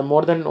இல்லை அது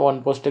மோர் தென் 1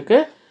 போஸ்ட்டுக்கு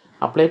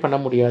அப்ளை பண்ண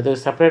முடியாது.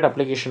 செப்பரேட்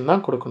அப்ளிகேஷன்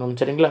தான் கொடுக்கணும்.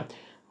 சரிங்களா?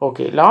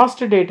 ஓகே,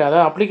 லாஸ்ட் டேட்,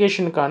 அதாவது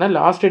அப்ளிகேஷனுக்கான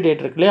லாஸ்ட்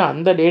டேட் இருக்கு இல்லையா,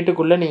 அந்த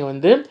டேட்டுக்குள்ளே நீங்கள்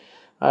வந்து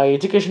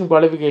எஜுகேஷன்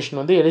குவாலிஃபிகேஷன்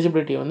வந்து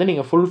எலிஜிபிலிட்டி வந்து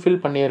நீங்கள் ஃபுல்ஃபில்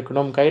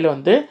பண்ணியிருக்கணும். கையில்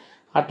வந்து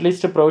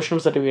அட்லீஸ்ட்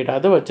ப்ரொஃபஷனல்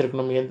சர்டிஃபிகேட்டாவது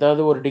வச்சுருக்கணும்.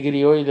 எதாவது ஒரு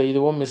டிகிரியோ இல்லை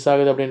இதுவோ மிஸ்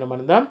ஆகுது அப்படின்ற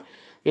மாதிரி இருந்தால்,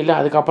 இல்லை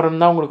அதுக்கப்புறம்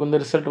தான் உங்களுக்கு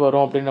வந்து ரிசல்ட்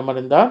வரும் அப்படின்ற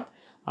மாதிரி இருந்தால்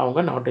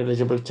அவங்க நாட்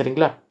எலிஜிபிள்.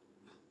 சரிங்களா?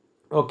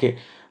 ஓகே,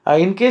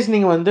 இன்கேஸ்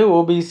நீங்கள் வந்து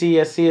ஓபிசி,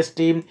 எஸ்சி,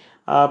 எஸ்டி,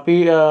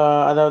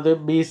 அதாவது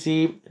பிசி,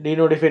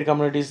 டிநோட்டிஃபைட்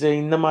கம்யூனிட்டிஸு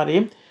இந்த மாதிரி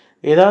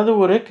ஏதாவது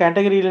ஒரு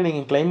கேட்டகரியில்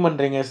நீங்கள் கிளைம்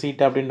பண்ணுறீங்க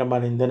சீட் அப்படின்ற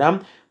மாதிரி இருந்ததுன்னா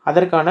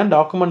அதற்கான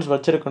டாக்குமெண்ட்ஸ்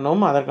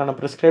வச்சுருக்கணும். அதற்கான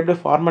ப்ரிஸ்கிரைப்டு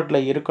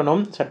ஃபார்மேட்டில்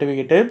இருக்கணும்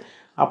சர்டிஃபிகேட்டு.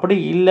 அப்படி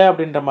இல்லை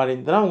அப்படின்ற மாதிரி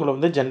இருந்ததுன்னா உங்களை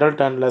வந்து ஜென்ரல்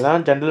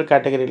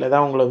கேட்டகரியில்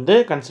தான் உங்களை வந்து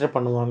கன்சிடர்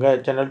பண்ணுவாங்க.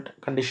 ஜென்ரல்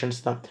கண்டிஷன்ஸ்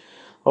தான்.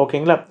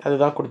 ஓகேங்களா?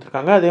 அதுதான்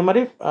கொடுத்துருக்காங்க. அதே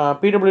மாதிரி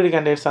பிடபிள்யூடி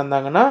கேண்டிடேட்ஸ்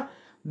இருந்தாங்கன்னா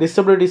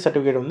டிசபிலிட்டி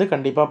சர்டிஃபிகேட் வந்து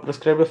கண்டிப்பாக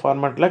ப்ரிஸ்கிரைப்டு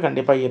ஃபார்மேட்டில்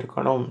கண்டிப்பாக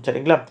இருக்கணும்.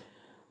 சரிங்களா?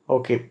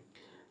 ஓகே,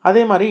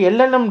 அதே மாதிரி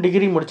எல்எல்எம்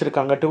டிகிரி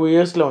முடிச்சிருக்காங்க 2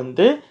 இயர்ஸில்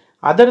வந்து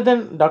அதர்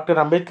தென் டாக்டர்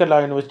அம்பேத்கர் லா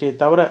யூனிவர்சிட்டியை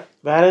தவிர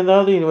வேறு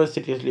ஏதாவது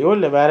யூனிவர்சிட்டிஸ்லையோ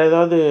இல்லை வேறு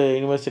ஏதாவது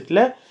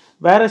யூனிவர்சிட்டியில்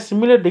வேறு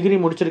சிமிலர் டிகிரி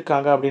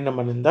முடிச்சிருக்காங்க அப்படின்ற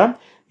மாதிரி இருந்தால்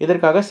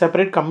இதற்காக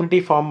செப்பரேட் கம்யூனிட்டி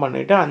ஃபார்ம்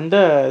பண்ணிவிட்டு அந்த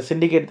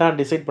சிண்டிகேட் தான்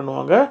டிசைட்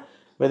பண்ணுவாங்க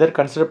வெதர்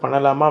கன்சிடர்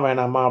பண்ணலாமா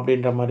வேணாமா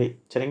அப்படின்ற மாதிரி.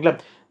 சரிங்களா?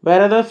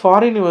 வேறு ஏதாவது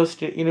ஃபாரின்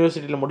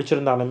யூனிவர்சிட்டியில்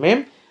முடிச்சிருந்தாலுமே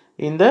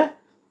இந்த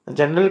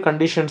ஜென்ரல்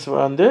கண்டிஷன்ஸ்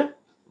வந்து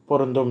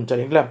பொருந்தும்.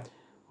 சரிங்களா?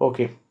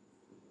 ஓகே,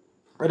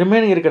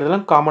 ரிமைனிங்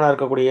இருக்கிறதெல்லாம் காமனாக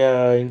இருக்கக்கூடிய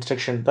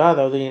இன்ஸ்ட்ரக்ஷன் தான்.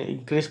 அதாவது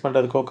இன்க்ரீஸ்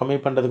பண்ணுறதுக்கோ கம்மி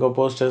பண்ணுறதுக்கோ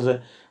போஸ்டர்ஸ்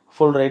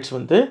ஃபுல் ரைட்ஸ்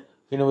வந்து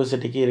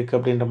யூனிவர்சிட்டிக்கு இருக்குது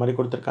அப்படின்ற மாதிரி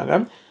கொடுத்துருக்காங்க.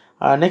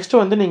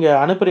 நெக்ஸ்ட்டு வந்து நீங்கள்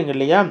அனுப்புகிறீங்க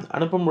இல்லையா,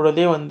 அனுப்பும்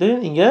பொழுதே வந்து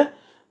நீங்கள்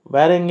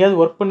வேறு எங்கேயாவது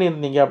ஒர்க்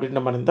பண்ணியிருந்தீங்க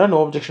அப்படின்ற மாதிரி இருந்தால் நோ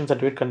அப்ஜெக்ஷன்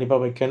சர்டிஃபிகேட்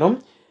கண்டிப்பாக வைக்கணும்.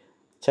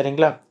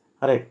 சரிங்களா?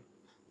 ரைட்.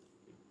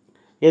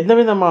 எந்த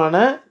விதமான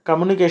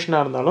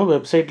கம்யூனிகேஷனாக இருந்தாலும்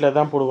வெப்சைட்டில்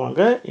தான் போடுவாங்க.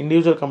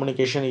 இண்டிவிஜுவல்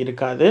கம்யூனிகேஷன்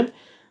இருக்காது.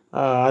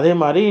 அதே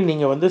மாதிரி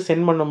நீங்கள் வந்து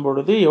சென்ட் பண்ணும்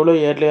பொழுது எவ்வளோ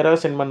ஏர்லியராக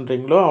சென்ட்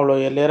பண்ணுறீங்களோ அவ்வளோ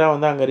ஏர்லியராக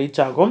வந்து அங்கே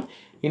ரீச் ஆகும்.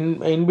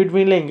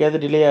 இன்பிட்வீனில்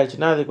எங்கேயாவது டிலே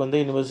ஆச்சுன்னா அதுக்கு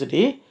வந்து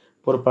யூனிவர்சிட்டி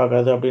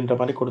பொறுப்பாகாது அப்படின்ற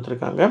மாதிரி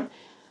கொடுத்துருக்காங்க.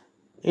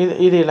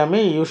 இது எல்லாமே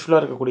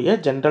யூஸ்ஃபுல்லாக இருக்கக்கூடிய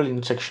ஜென்ரல்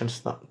இன்ஸ்ட்ரக்ஷன்ஸ்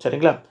தான்.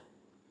 சரிங்களா?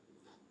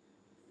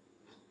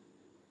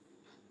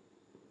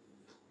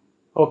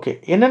 ஓகே,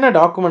 என்னென்ன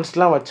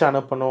டாக்குமெண்ட்ஸ்லாம் வச்சு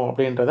அனுப்பணும்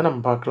அப்படின்றத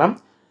நம்ம பார்க்கலாம்.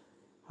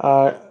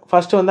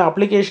 ஃபஸ்ட்டு வந்து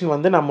அப்ளிகேஷன்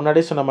வந்து நான்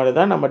முன்னாடி சொன்ன மாதிரி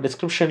தான் நம்ம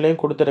டிஸ்கிரிப்ஷன்லேயும்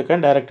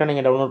கொடுத்துருக்கேன். டைரெக்டாக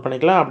நீங்கள் டவுன்லோட்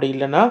பண்ணிக்கலாம். அப்படி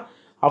இல்லைன்னா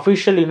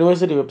அஃபிஷியல்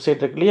யூனிவர்சிட்டி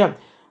வெப்சைட் இருக்கு இல்லையா,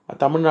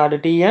 Tamil Nadu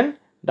TN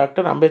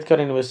doctor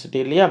Ambedkar university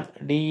இல்லையா,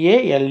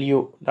 DALU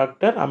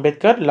டாக்டர்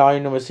அம்பேத்கர் லா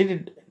யூனிவர்சிட்டி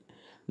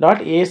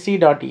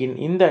 .ac.in,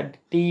 இந்த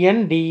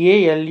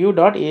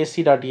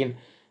TNDALU.ac.in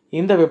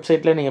இந்த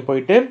வெப்சைட்டில் நீங்கள்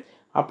போயிட்டு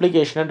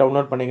அப்ளிகேஷனை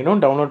டவுன்லோட்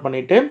பண்ணிக்கணும். டவுன்லோட்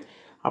பண்ணிவிட்டு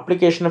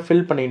அப்ளிகேஷனை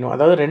ஃபில் பண்ணிடணும்.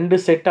 அதாவது 2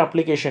 செட்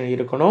அப்ளிகேஷன்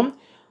இருக்கணும்.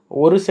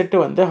 ஒரு செட்டு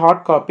வந்து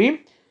ஹார்ட் காப்பி,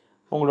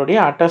 உங்களுடைய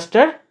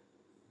attested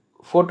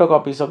photo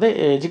copies of the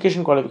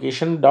education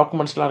qualification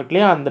டாக்குமெண்ட்ஸ்லாம் இருக்கு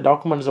இல்லையா, அந்த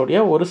டாக்குமெண்ட்ஸோடைய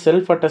ஒரு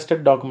செல்ஃப்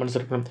அட்டஸ்டட் டாக்குமெண்ட்ஸ்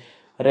இருக்கணும்.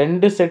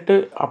 2 செட்டு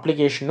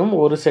அப்ளிகேஷனும்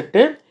ஒரு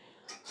செட்டு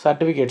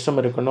சர்டிஃபிகேட்ஸும்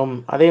இருக்கணும்.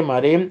 அதே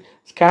மாதிரி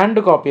ஸ்கேன்டு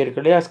காப்பி இருக்கு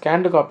இல்லையா,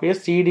 ஸ்கேன்டு காப்பியை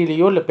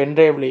சிடிலேயோ இல்லை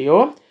பென்ட்ரைவ்லேயோ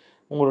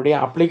உங்களுடைய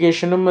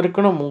அப்ளிகேஷனும்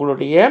இருக்கணும்.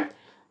 உங்களுடைய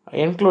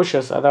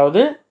என்க்ளோஷர்ஸ்,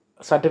 அதாவது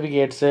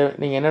சர்டிஃபிகேட்ஸு,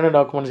 நீங்கள் என்னென்ன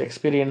டாக்குமெண்ட்ஸ்,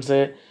 எக்ஸ்பீரியன்ஸு,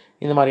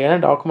 இந்த மாதிரியான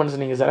டாக்குமெண்ட்ஸ்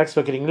நீங்கள் ஜெராக்ஸ்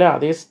வைக்கிறீங்களா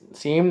அதே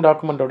சேம்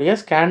டாக்குமெண்ட்டோடைய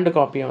ஸ்கேன்டு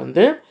காப்பியை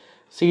வந்து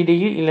சிடி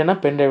இல்லைன்னா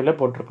பென்ட்ரைவில்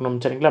போட்டிருக்கணும்.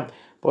 சரிங்களா?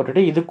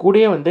 போட்டுட்டு இது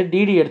கூடயே வந்து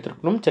டிடி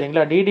எடுத்துருக்கணும்.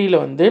 சரிங்களா? டிடியில்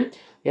வந்து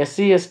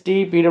எஸ்சி எஸ்டி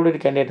பிடபிள்யூடி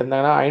கேண்டிடேட்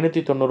இருந்தாங்கன்னா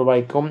 590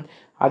 ரூபாய்க்கும்,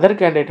 அதர்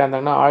கேண்டிடேட்டாக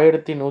இருந்தாங்கன்னா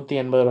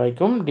 1180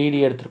 ரூபாய்க்கும் டிடி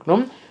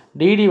எடுத்துருக்கணும்.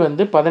 டிடி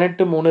வந்து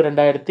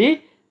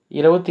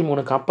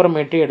 18/3/2023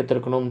 அப்புறமேட்டு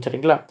எடுத்துருக்கணும்.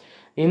 சரிங்களா?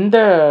 இந்த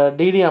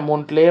டிடி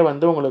அமௌண்ட்லேயே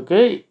வந்து உங்களுக்கு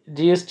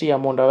ஜிஎஸ்டி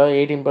அமௌண்ட், அதாவது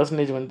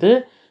 18% வந்து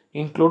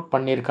இன்க்ளூட்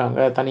பண்ணியிருக்காங்க.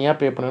 தனியாக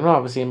பே பண்ணணும்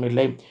அவசியம்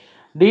இல்லை.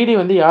 டிடி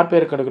வந்து யார்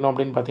பேருக்கு எடுக்கணும்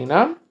அப்படின்னு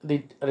பார்த்தீங்கன்னா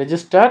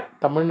ரெஜிஸ்ட்ரார்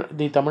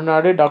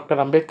தமிழ்நாடு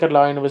டாக்டர் அம்பேத்கர்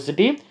லா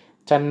யூனிவர்சிட்டி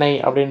சென்னை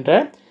அப்படின்ற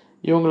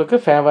இவங்களுக்கு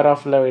ஃபேவர்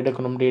ஆஃபில்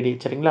எடுக்கணும் டிடி.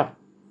 சரிங்களா?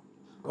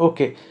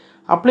 ஓகே,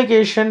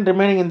 அப்ளிகேஷன்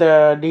ரிமைனிங் இந்த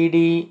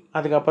டிடி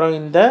அதுக்கப்புறம்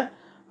இந்த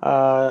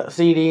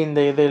சிடி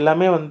இது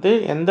எல்லாமே வந்து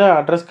எந்த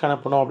அட்ரஸ்க்கு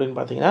அனுப்பணும் அப்படின்னு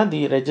பார்த்தீங்கன்னா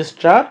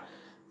ரெஜிஸ்ட்ரார்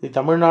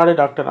தமிழ்நாடு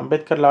டாக்டர்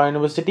அம்பேத்கர் லா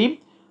யூனிவர்சிட்டி,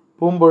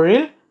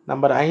 பூம்பொழில்,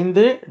 நம்பர்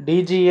 5,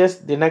 டிஜிஎஸ்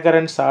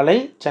தினகரன் சாலை,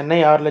 சென்னை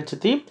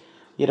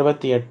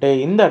 6,28,000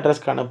 இந்த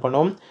அட்ரஸ்க்கு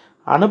அனுப்பணும்.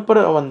 அனுப்புகிற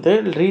வந்து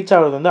ரீச்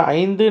ஆகிறது வந்து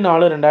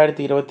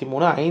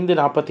 5/4/2023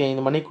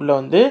 5:45 மணிக்குள்ளே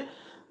வந்து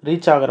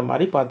ரீச் ஆகிற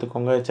மாதிரி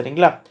பார்த்துக்கோங்க.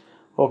 சரிங்களா?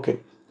 ஓகே,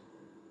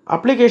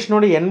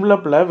 அப்ளிகேஷனோட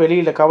என்வலப்பில்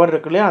வெளியில் கவர்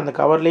இருக்கு இல்லையா, அந்த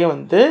கவர்லேயே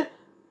வந்து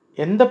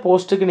எந்த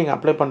போஸ்ட்டுக்கு நீங்கள்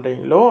அப்ளை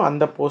பண்ணுறீங்களோ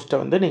அந்த போஸ்ட்டை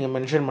வந்து நீங்கள்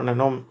மென்ஷன்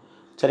பண்ணணும்.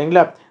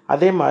 சரிங்களா?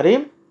 அதே மாதிரி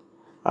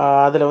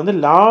அதில் வந்து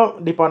லா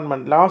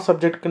டிபார்ட்மெண்ட் லா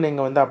சப்ஜெக்ட்டுக்கு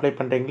நீங்கள் வந்து அப்ளை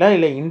பண்ணுறீங்களா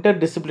இல்லை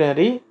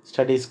இன்டர்டிசிப்ளினரி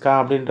ஸ்டடீஸ்க்கா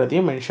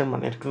அப்படின்றதையும் மென்ஷன்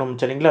பண்ணியிருக்கணும்.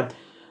 சரிங்களா?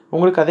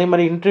 உங்களுக்கு அதே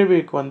மாதிரி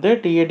இன்டர்வியூக்கு வந்து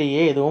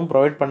டிஏடிஏ எதுவும்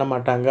ப்ரொவைட் பண்ண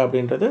மாட்டாங்க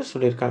அப்படின்றது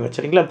சொல்லியிருக்காங்க.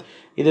 சரிங்களா?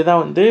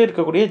 இதுதான் வந்து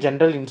இருக்கக்கூடிய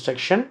ஜென்ரல்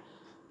இன்ஸ்ட்ரக்ஷன்.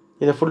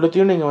 இதை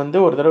ஃபுல்லுத்தையும் நீங்கள் வந்து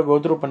ஒரு தடவை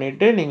கோத்ரூ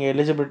பண்ணிவிட்டு நீங்கள்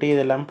எலிஜிபிலிட்டி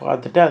இதெல்லாம்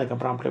பார்த்துட்டு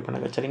அதுக்கப்புறம் அப்ளை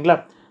பண்ணுங்கள். சரிங்களா?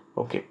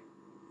 ஓகே.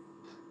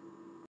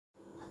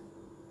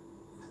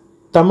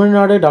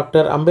 தமிழ்நாடு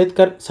டாக்டர்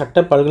அம்பேத்கர் சட்ட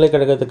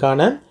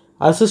பல்கலைக்கழகத்துக்கான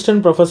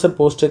அசிஸ்டன்ட் ப்ரொஃபஸர்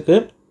போஸ்ட்டுக்கு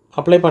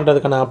அப்ளை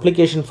பண்ணுறதுக்கான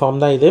அப்ளிகேஷன் ஃபார்ம்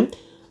தான் இது.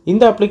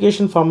 இந்த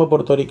அப்ளிகேஷன் ஃபார்மை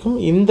பொறுத்த வரைக்கும்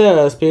இந்த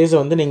ஸ்பேஸை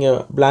வந்து நீங்கள்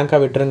பிளாங்காக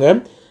விட்டுருங்க.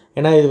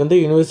 ஏன்னா இது வந்து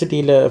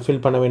யூனிவர்சிட்டியில்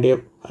ஃபில் பண்ண வேண்டிய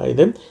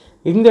இது.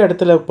 இந்த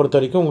இடத்துல பொறுத்த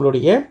வரைக்கும்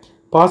உங்களுடைய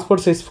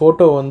பாஸ்போர்ட் சைஸ்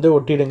ஃபோட்டோ வந்து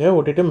ஒட்டிடுங்க.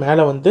 ஒட்டிட்டு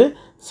மேலே வந்து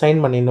சைன்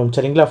பண்ணிடணும்.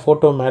 சரிங்களா?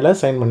 ஃபோட்டோ மேலே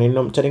சைன்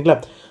பண்ணிடணும். சரிங்களா?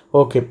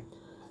 ஓகே.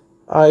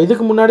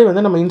 இதுக்கு முன்னாடி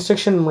வந்து நம்ம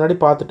இன்ஸ்ட்ரக்ஷன் முன்னாடி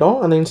பார்த்துட்டோம்.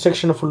 அந்த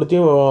இன்ஸ்ட்ரக்ஷனை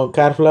ஃபுல்லுத்தையும்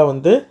கேர்ஃபுல்லாக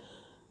வந்து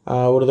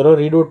ஒரு தடவை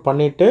ரீட் அவுட்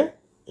பண்ணிவிட்டு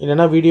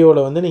இல்லைனா வீடியோவில்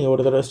வந்து நீங்கள்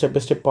ஒரு தடவை ஸ்டெப்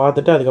பை ஸ்டெப்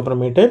பார்த்துட்டு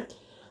அதுக்கப்புறமேட்டு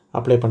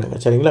அப்ளை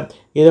பண்ணுங்கள். சரிங்களா?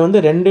 இதை வந்து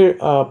 2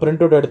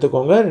 பிரிண்ட் அவுட்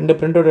எடுத்துக்கோங்க. 2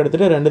 பிரிண்ட் அவுட்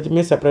எடுத்துகிட்டு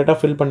 2த்தையுமே செப்பரேட்டாக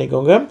ஃபில்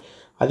பண்ணிக்கோங்க.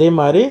 அதே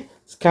மாதிரி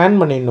ஸ்கேன்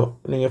பண்ணிடணும்.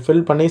 நீங்கள்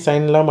ஃபில் பண்ணி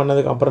சைன்லாம்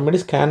பண்ணதுக்கு அப்புறமேட்டு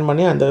ஸ்கேன்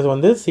பண்ணி அந்த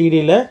வந்து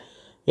சிடியில்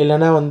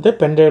இல்லைனா வந்து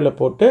பென்ட்ரைவில்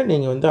போட்டு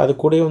நீங்கள் வந்து அது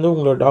கூட வந்து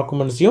உங்களோட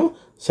டாக்குமெண்ட்ஸையும்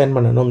சென்ட்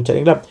பண்ணணும்.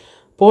 சரிங்களா?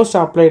 போஸ்ட்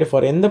அப்ளைடு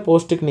ஃபார் எந்த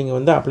போஸ்ட்டுக்கு நீங்கள்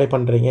வந்து அப்ளை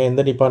பண்ணுறீங்க,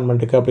 எந்த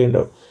டிபார்ட்மெண்ட்டுக்கு அப்படின்ற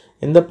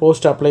எந்த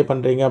போஸ்ட் அப்ளை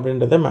பண்ணுறீங்க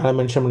அப்படின்றத மேலே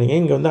மென்ஷன் பண்ணிங்க.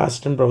 இங்கே வந்து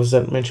அசிஸ்டன்ட்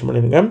ப்ரொஃபஸர் மென்ஷன்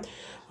பண்ணிடுங்க.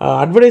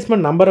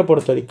 அட்வர்டைஸ்மெண்ட் நம்பரை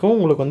பொறுத்த வரைக்கும்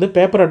உங்களுக்கு வந்து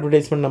பேப்பர்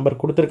அட்வர்டைஸ்மெண்ட் நம்பர்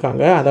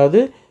கொடுத்துருக்காங்க. அதாவது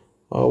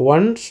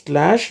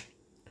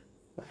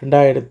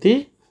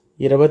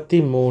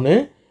 1/2023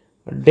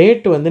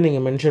 டேட் வந்து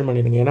நீங்கள் மென்ஷன்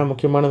பண்ணிடுங்க. ஏன்னா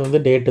முக்கியமானது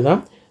வந்து டேட்டு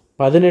தான்.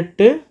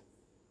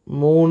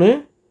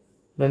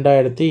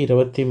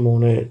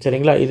 18/3/2023.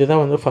 சரிங்களா?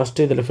 இதுதான் வந்து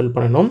ஃபஸ்ட்டு இதில் ஃபில்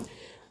பண்ணணும்.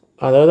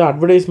 அதாவது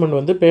அட்வர்டைஸ்மெண்ட்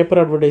வந்து பேப்பர்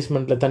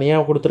அட்வர்டைஸ்மெண்ட்டில்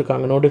தனியாக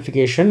கொடுத்துருக்காங்க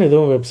நோட்டிஃபிகேஷன்.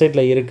 இதுவும்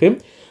வெப்சைட்டில் இருக்குது.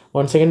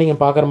 ஒன்ஸ் அகேன் நீங்கள்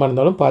பார்க்குற மாதிரி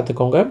இருந்தாலும்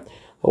பார்த்துக்கோங்க.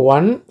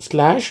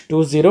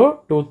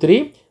 1/2023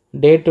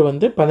 டேட்டு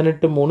வந்து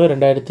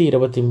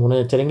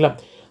 18/3/2023. சரிங்களா?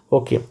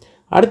 ஓகே.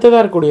 அடுத்ததாக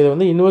இருக்கக்கூடியது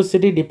வந்து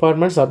யூனிவர்சிட்டி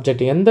டிபார்ட்மெண்ட்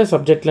சப்ஜெக்ட். எந்த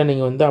சப்ஜெக்டில்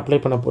நீங்கள் வந்து அப்ளை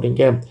பண்ண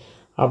போகிறீங்க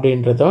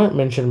அப்படின்றத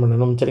மென்ஷன்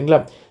பண்ணணும். சரிங்களா?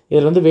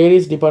 இதில் வந்து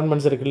வேரியஸ்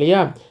டிபார்ட்மெண்ட்ஸ் இருக்குது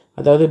இல்லையா?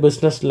 அதாவது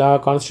பிஸ்னஸ் லா,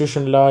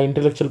 கான்ஸ்டியூஷன் லா,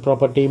 இன்டெலெக்சுவல்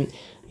ப்ராப்பர்ட்டி,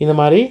 இந்த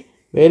மாதிரி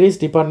வேரியஸ்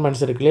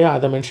டிபார்ட்மெண்ட்ஸ் இருக்கு இல்லையா?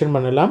 அதை மென்ஷன்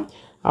பண்ணலாம்.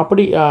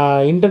 அப்படி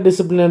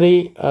இன்டர்டிசிப்ளினரி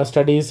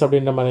ஸ்டடீஸ்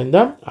அப்படின்ற மாதிரி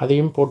இருந்தால்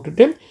அதையும்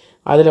போட்டுட்டு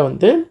அதில்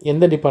வந்து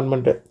எந்த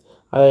டிபார்ட்மெண்ட்டு,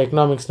 அதாவது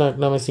எக்கனாமிக்ஸ்னால்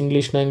எக்கனாமிக்ஸ்,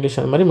 இங்கிலீஷ்னால் இங்கிலீஷ்,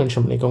 அந்த மாதிரி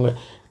மென்ஷன் பண்ணிக்கோங்க.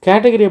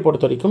 கேட்டகரியை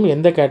பொறுத்த வரைக்கும்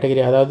எந்த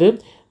கேட்டகரி, அதாவது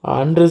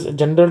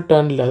ஜென்ரல்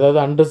டர்னில், அதாவது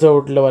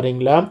அன்ரிசர்வ்டில்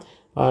வரீங்களா,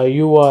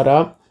 யூஆரா,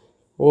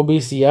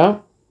 ஓபிசியா,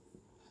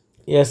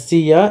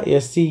 எஸ்சியா,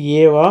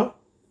 எஸ்சிஏவா,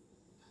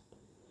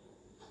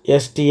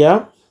 எஸ்டியா,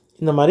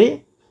 இந்த மாதிரி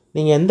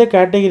நீங்கள் எந்த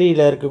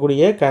கேட்டகரியில்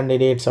இருக்கக்கூடிய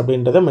கேண்டிடேட்ஸ்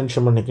அப்படின்றத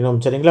மென்ஷன் பண்ணிக்கணும்.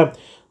 சரிங்களா?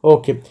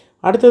 ஓகே.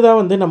 அடுத்ததாக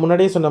வந்து நான்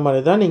முன்னாடியே சொன்ன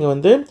மாதிரி தான் நீங்கள்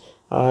வந்து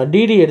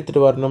டிடி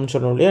எடுத்துகிட்டு வரணும்னு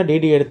சொன்னோம் இல்லையா?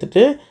 டிடி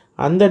எடுத்துகிட்டு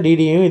அந்த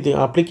டிடியும் இது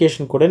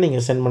அப்ளிகேஷன் கூட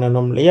நீங்கள் சென்ட்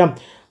பண்ணணும் இல்லையா?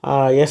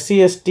 SC,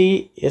 ST,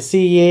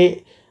 SCA,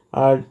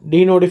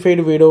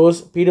 denotified widows,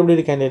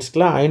 PWD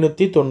கேண்டிடேட்ஸ்க்குலாம்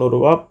 590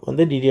 ரூபா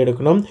வந்து டிடி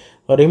எடுக்கணும்.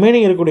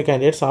 ரிமைனிங் இருக்கக்கூடிய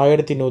கேண்டிடேட்ஸ்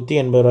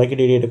 1180 ரூபாய்க்கு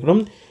டிடி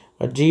எடுக்கணும்.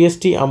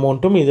 ஜிஎஸ்டி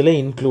அமௌண்ட்டும் இதில்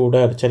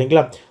இன்க்ளூடட்.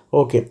 சரிங்களா?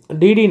 ஓகே.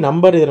 டிடி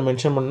நம்பர் இதில்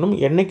மென்ஷன் பண்ணணும்.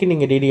 என்றைக்கு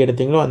நீங்கள் டிடி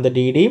எடுத்தீங்களோ அந்த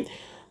டிடி,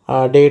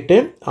 டேட்டு,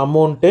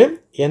 அமௌண்ட்டு,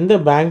 எந்த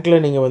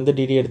பேங்க்கில் நீங்கள் வந்து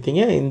டிடி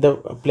எடுத்தீங்க, இந்த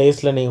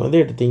பிளேஸில் நீங்கள் வந்து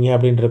எடுத்தீங்க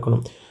அப்படின்னு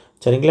இருக்கணும்.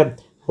 சரிங்களா?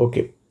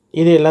 ஓகே.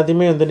 இது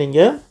எல்லாத்தையுமே வந்து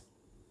நீங்கள்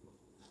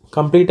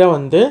கம்ப்ளீட்டாக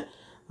வந்து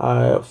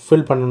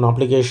ஃபில் பண்ணணும்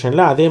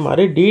அப்ளிகேஷனில். அதே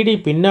மாதிரி டிடி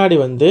பின்னாடி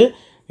வந்து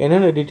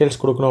என்னென்ன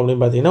டீட்டெயில்ஸ் கொடுக்கணும்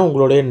அப்படின்னு பார்த்தீங்கன்னா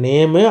உங்களுடைய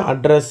நேமு,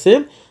 அட்ரஸ்ஸு,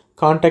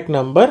 கான்டாக்ட்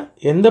நம்பர்,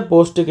 எந்த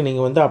போஸ்ட்டுக்கு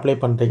நீங்கள் வந்து அப்ளை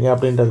பண்ணுறீங்க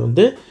அப்படின்றது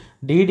வந்து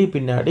டிடி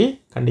பின்னாடி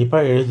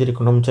கண்டிப்பாக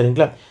எழுதியிருக்கணும்.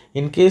 சரிங்களா?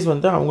 இன்கேஸ்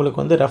வந்து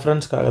அவங்களுக்கு வந்து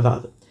ரெஃபரன்ஸ்க்காக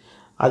தான்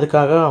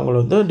அதுக்காக அவங்கள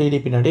வந்து டிடி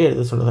பின்னாடி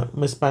எழுத சொல்லுங்கள்,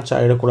 மிஸ்மேட்ச்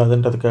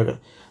ஆகிடக்கூடாதுன்றதுக்காக.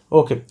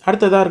 ஓகே.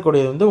 அடுத்ததாக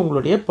இருக்கக்கூடியது வந்து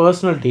உங்களுடைய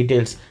பர்சனல்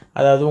டீட்டெயில்ஸ்.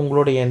 அதாவது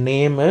உங்களுடைய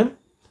நேமு,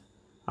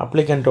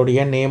 அப்ளிகண்ட்டோடைய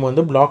நேம்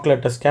வந்து பிளாக்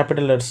லெட்டர்ஸ்,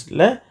 கேபிட்டல்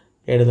லெட்டர்ஸில்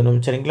எழுதணும்.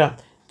 சரிங்களா?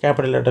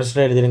 Capital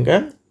லெட்டர்ஸில் எழுதிடுங்க.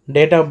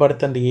 Date of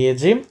birth and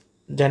age,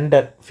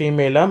 gender,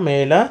 ஃபீமேலா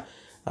மேலா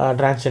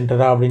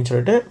டிரான்ஸ்ஜெண்டரா அப்படின்னு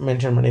சொல்லிட்டு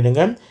மென்ஷன்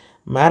பண்ணிடுங்க.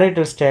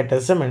 மேரிட்டல்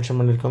ஸ்டேட்டஸை மென்ஷன்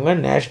பண்ணியிருக்கோங்க.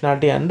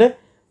 Nationality and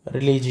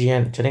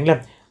religion. சரிங்களா?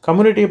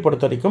 கம்யூனிட்டியை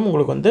பொறுத்த வரைக்கும்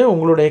உங்களுக்கு வந்து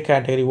உங்களுடைய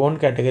கேட்டகரி, ஓன்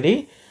கேட்டகரி,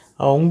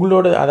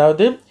 உங்களோட,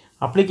 அதாவது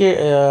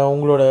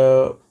உங்களோட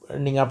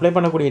நீங்கள் அப்ளை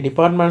பண்ணக்கூடிய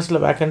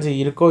டிபார்ட்மெண்ட்ஸில் வேக்கன்சி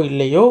இருக்கோ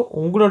இல்லையோ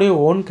உங்களுடைய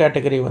ஓன்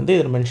கேட்டகரி வந்து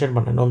இதில் மென்ஷன்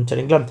பண்ணணும்.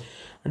 சரிங்களா?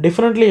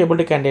 டிஃப்ரெண்ட்லி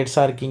ஏபிள்டு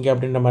கேண்டிடேட்ஸாக இருக்கீங்க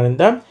அப்படின்ற மாதிரி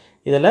இருந்தால்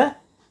இதில்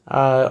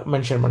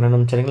மென்ஷன்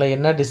பண்ணணும். சரிங்களா?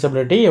 என்ன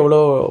டிசபிலிட்டி, எவ்வளோ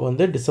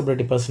வந்து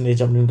டிசபிலிட்டி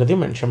பர்சன்டேஜ்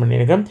அப்படின்றதையும் மென்ஷன்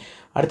பண்ணிடுங்க.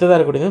 அடுத்ததாக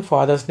இருக்கக்கூடியது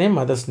ஃபாதர்ஸ் நேம்,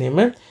 மதர்ஸ்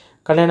நேமு,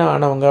 கல்யாணம்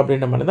ஆனவங்க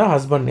அப்படின்ற மாதிரி தான்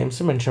ஹஸ்பண்ட்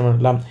நேம்ஸு மென்ஷன்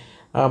பண்ணலாம்.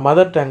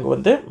 மதர் டங்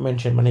வந்து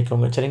மென்ஷன்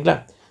பண்ணிக்கோங்க. சரிங்களா?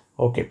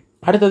 ஓகே.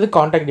 அடுத்தது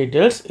கான்டாக்ட்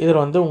டீட்டெயில்ஸ்.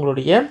 இதில் வந்து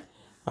உங்களுடைய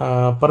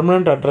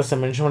பர்மனண்ட் அட்ரஸை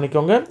மென்ஷன்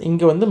பண்ணிக்கோங்க.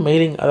 இங்கே வந்து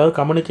மெயிலிங், அதாவது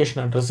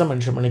கம்யூனிகேஷன் அட்ரஸை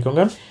மென்ஷன்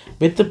பண்ணிக்கோங்க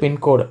வித்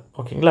பின்கோடு.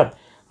 ஓகேங்களா?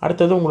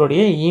 அடுத்தது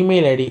உங்களுடைய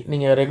இமெயில் ஐடி,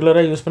 நீங்கள்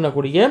ரெகுலராக யூஸ்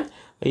பண்ணக்கூடிய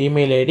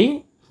இமெயில் ஐடி,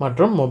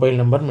 மற்றும் மொபைல்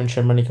நம்பர்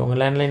மென்ஷன் பண்ணிக்கோங்க.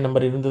 லேண்ட்லைன்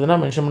நம்பர் இருந்ததுன்னா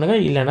மென்ஷன்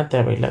பண்ணுங்கள், இல்லைன்னா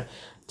தேவையில்லை.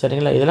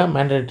 சரிங்களா? இதெல்லாம்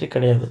மேண்டேட்டரி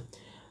கிடையாது.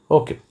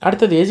 ஓகே,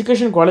 அடுத்தது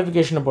எஜுகேஷன்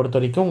குவாலிஃபிகேஷனை பொறுத்த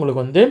வரைக்கும்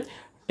உங்களுக்கு வந்து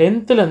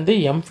 10th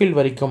எம்ஃபில்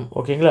வரைக்கும்,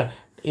 ஓகேங்களா,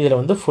 இதில்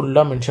வந்து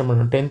ஃபுல்லாக மென்ஷன்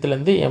பண்ணணும்.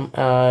 10th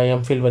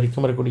எம்ஃபில்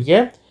வரைக்கும் இருக்கக்கூடிய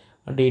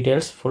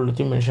டீட்டெயில்ஸ்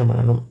ஃபுல்லுத்தையும் மென்ஷன்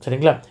பண்ணணும்.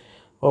 சரிங்களா?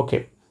 ஓகே,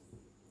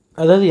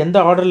 அதாவது எந்த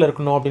ஆர்டரில்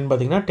இருக்கணும் அப்படின்னு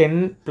பார்த்தீங்கன்னா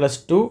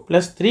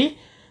 10+2+3+2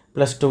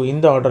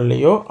 இந்த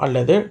ஆர்டர்லேயோ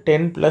அல்லது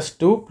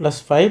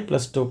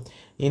 10+2+5+2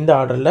 இந்த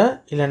ஆர்டரில்,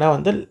 இல்லைனா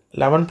வந்து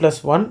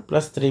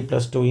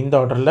 11+1+3+2 இந்த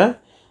ஆர்டரில்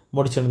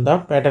முடிச்சிருந்தா,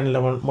 பேட்டர்ன்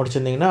 11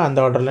 முடிச்சிருந்தீங்கன்னா அந்த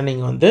ஆர்டரில்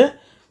நீங்கள் வந்து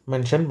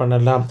மென்ஷன்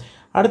பண்ணலாம்.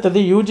 அடுத்தது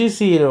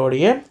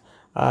யூஜிசியோடைய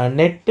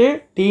நெட்டு,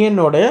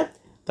 டிஎன்னோடைய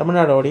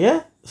தமிழ்நாடோடைய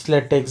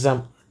ஸ்லெட்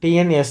எக்ஸாம்,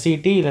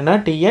 டிஎன்எஸ்சிடி இல்லைனா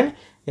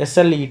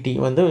டிஎன்எஸ்எல்இடி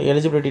வந்து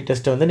எலிஜிபிலிட்டி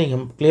டெஸ்ட்டை வந்து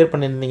நீங்கள் கிளியர்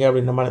பண்ணியிருந்தீங்க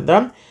அப்படின்ற மாதிரி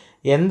தான்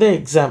எந்த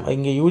எக்ஸாம்,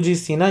 இங்கே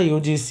யூஜிசினா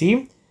யூஜிசி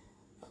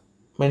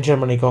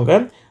மென்ஷன் பண்ணிக்கோங்க.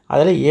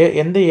 அதில்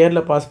எந்த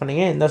இயரில் பாஸ்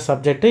பண்ணீங்க, எந்த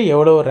சப்ஜெக்ட்டு,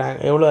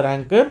 எவ்வளோ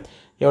ரேங்க்கு,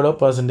 எவ்வளோ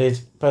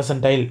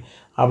பர்சன்டைல்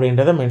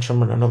அப்படின்றத மென்ஷன்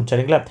பண்ணணும்.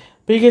 சரிங்களா?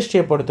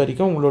 பிஹெச்டியை பொறுத்த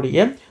வரைக்கும் உங்களுடைய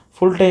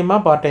ஃபுல் டைமாக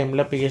பார்ட்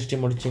டைமில் பிஹெச்டி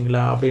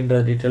முடிச்சிங்களா அப்படின்ற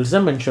டீட்டெயில்ஸை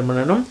மென்ஷன்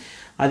பண்ணணும்.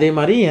 அதே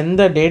மாதிரி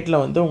எந்த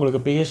டேட்டில் வந்து உங்களுக்கு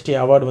பிஹெச்டி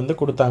அவார்டு வந்து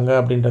கொடுத்தாங்க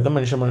அப்படின்றத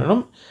மென்ஷன்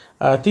பண்ணணும்.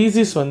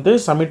 தீசிஸ் வந்து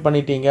சப்மிட்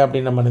பண்ணிட்டீங்க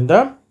அப்படின்ற மாதிரி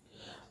இருந்தால்,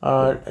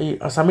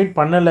 சப்மிட்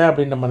பண்ணலை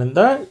அப்படின்ற மாதிரி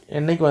இருந்தால்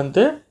என்றைக்கு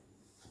வந்து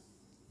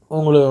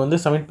உங்களுக்கு வந்து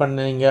சப்மிட்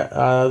பண்ணீங்க,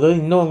 அதாவது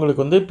இன்னும்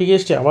உங்களுக்கு வந்து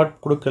பிஹெச்டி அவார்ட்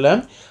கொடுக்கல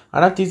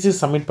ஆனால் தீசிஸ்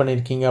சப்மிட்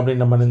பண்ணியிருக்கீங்க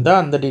அப்படின்ற மாதிரி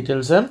இருந்தால் அந்த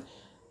டீட்டெயில்ஸை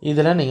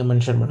இதில் நீங்கள்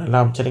மென்ஷன்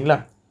பண்ணலாம். சரிங்களா?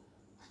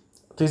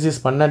 தீசிஸ்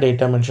பண்ண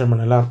டேட்டா மென்ஷன்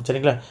பண்ணலாம்.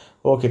 சரிங்களா?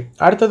 ஓகே,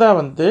 அடுத்ததாக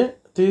வந்து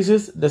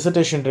தீசிஸ்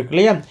டெசர்டேஷன் இருக்கு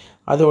இல்லையா,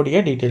 அதோடைய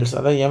டீட்டெயில்ஸ்,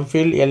 அதாவது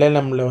எம்ஃபில்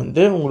எல்எல்எம்மில்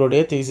வந்து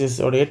உங்களுடைய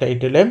தீசிஸோடைய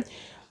டைட்டிலு,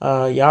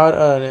 யார்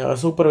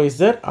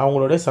சூப்பர்வைசர்,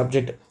 அவங்களுடைய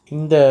சப்ஜெக்ட்,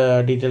 இந்த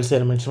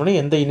டீட்டெயில்ஸை மென்ஷன் பண்ணி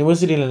எந்த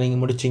யூனிவர்சிட்டியில்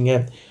நீங்கள் முடிச்சிங்க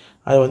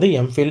அது வந்து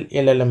எம்ஃபில்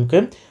எல்எல்எம்க்கு.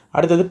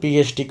 அடுத்தது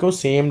பிஹெச்டிக்கும்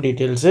சேம்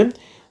டீட்டெயில்ஸு.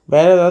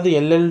 வேறு ஏதாவது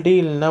எல்எல்டி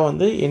இல்லைனா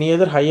வந்து எனி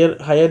அதர்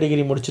ஹையர்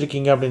டிகிரி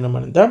முடிச்சிருக்கீங்க அப்படின்ற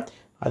மாதிரி இருந்தால்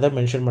அதை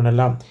மென்ஷன்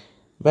பண்ணலாம்.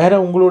 வேறு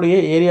உங்களுடைய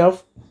ஏரியா ஆஃப்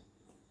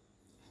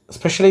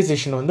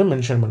ஸ்பெஷலைசேஷன் வந்து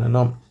மென்ஷன்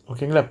பண்ணணும்.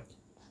 ஓகேங்களா?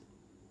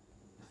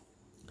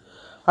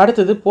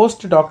 அடுத்தது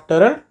post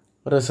doctoral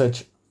research.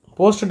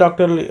 Post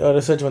doctoral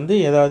research வந்து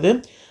ஏதாவது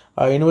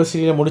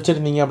யூனிவர்சிட்டியில்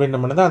முடிச்சிருந்தீங்க அப்படின்ற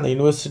மாதிரி தான் அந்த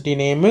யூனிவர்சிட்டி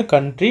நேமு,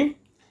 கண்ட்ரி,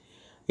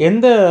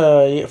 எந்த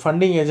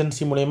ஃபண்டிங்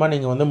ஏஜென்சி மூலயமா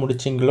நீங்கள் வந்து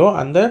முடிச்சிங்களோ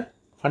அந்த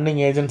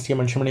ஃபண்டிங் ஏஜென்சியை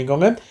மென்ஷன்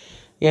பண்ணிக்கோங்க.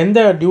 எந்த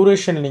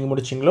டியூரேஷனில் நீங்கள்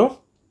முடிச்சிங்களோ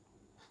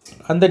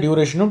அந்த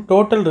டியூரேஷனும்,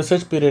 டோட்டல்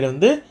ரிசர்ச் பீரியட்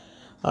வந்து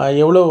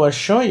எவ்வளோ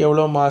வருஷம்,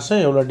 எவ்வளோ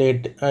மாதம், எவ்வளோ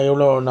டேட்,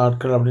 எவ்வளோ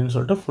நாட்கள் அப்படின்னு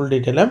சொல்லிட்டு ஃபுல்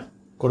டீட்டெயிலை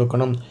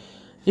கொடுக்கணும்.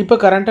 இப்போ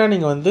கரண்ட்டாக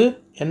நீங்கள் வந்து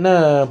என்ன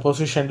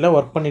பொசிஷனில்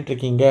ஒர்க்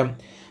பண்ணிகிட்ருக்கீங்க,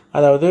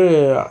 அதாவது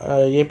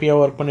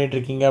ஏபியாக ஒர்க்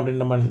பண்ணிகிட்ருக்கீங்க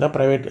அப்படின்ற மாதிரி இருந்தால்,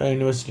 ப்ரைவேட்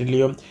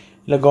யூனிவர்சிட்டிலேயோ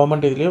இல்லை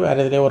கவர்மெண்ட் இதுலேயோ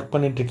வேறு எதுலேயோ ஒர்க்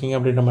பண்ணிகிட்ருக்கீங்க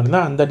அப்படின்ற மாதிரி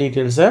இருந்தால் அந்த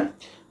டீட்டெயில்ஸை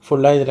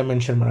ஃபுல்லாக இதில்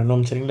மென்ஷன்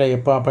பண்ணணும். சரிங்களா?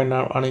 எப்போ அப்பாயிண்ட்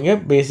ஆனீங்க,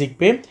 பேசிக்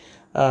பே,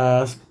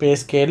 பே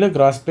ஸ்கேலு,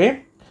 கிராஸ் பே,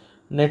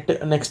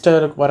 நெக்ஸ்ட்டு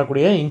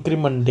வரக்கூடிய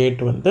இன்க்ரிமெண்ட்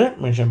டேட் வந்து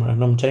மென்ஷன்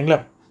பண்ணணும். சரிங்களா?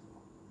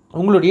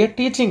 உங்களுடைய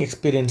டீச்சிங்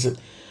எக்ஸ்பீரியன்ஸு,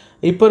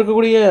 இப்போ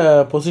இருக்கக்கூடிய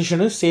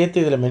பொசிஷனும்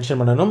சேர்த்து இதில் மென்ஷன்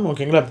பண்ணணும்.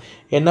 ஓகேங்களா?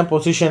 என்ன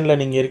பொசிஷனில்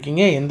நீங்கள்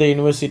இருக்கீங்க, எந்த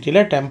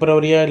யூனிவர்சிட்டியில்,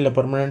 டெம்பரவரியாக இல்லை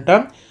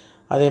பெர்மனெண்ட்டாக,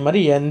 அதே மாதிரி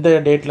எந்த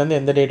டேட்லேருந்து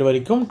எந்த டேட்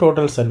வரைக்கும்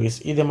டோட்டல் சர்வீஸ்,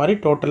 இதே மாதிரி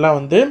டோட்டலாக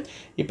வந்து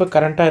இப்போ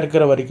கரண்ட்டாக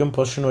இருக்கிற வரைக்கும்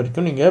பொசிஷன்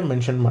வரைக்கும் நீங்கள்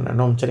மென்ஷன்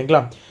பண்ணணும்.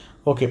 சரிங்களா?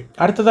 ஓகே,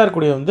 அடுத்ததாக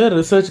இருக்கக்கூடிய வந்து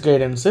ரிசர்ச்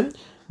கைடன்ஸு,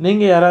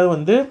 நீங்கள் யாராவது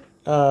வந்து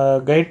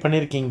கைட்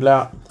பண்ணியிருக்கீங்களா?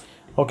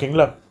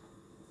 ஓகேங்களா?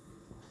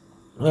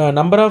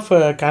 நம்பர் ஆஃப்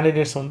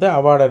கேண்டிடேட்ஸ் வந்து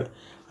அவார்டட்,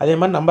 அதே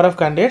மாதிரி நம்பர் ஆஃப்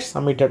கேண்டிடேட்ஸ்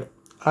சப்மிட்டட்,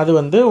 அது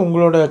வந்து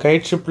உங்களோட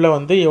கைட்ஷிப்பில்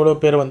வந்து எவ்வளோ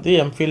பேர் வந்து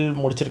எம்ஃபில்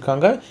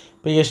முடிச்சிருக்காங்க,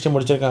 பிஹெச்டி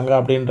முடிச்சிருக்காங்க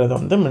அப்படின்றத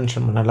வந்து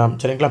மென்ஷன் பண்ணலாம்.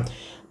 சரிங்களா?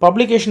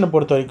 பப்ளிகேஷனை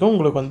பொறுத்த வரைக்கும்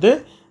உங்களுக்கு வந்து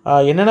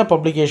என்னென்ன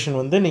பப்ளிகேஷன்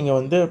வந்து நீங்கள்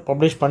வந்து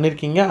பப்ளிஷ்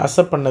பண்ணியிருக்கீங்க,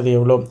 அக்செப்ட் பண்ணது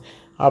எவ்வளோ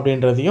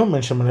அப்படின்றதையும்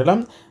மென்ஷன்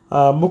பண்ணலாம்.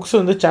 புக்ஸ்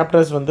வந்து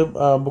சாப்டர்ஸ் வந்து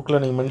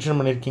புக்கில் நீங்கள் மென்ஷன்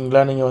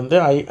பண்ணியிருக்கீங்களா, நீங்கள் வந்து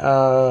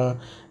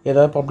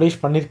ஏதாவது பப்ளிஷ்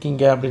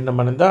பண்ணியிருக்கீங்க அப்படின்ற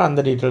மாதிரி இருந்தால் அந்த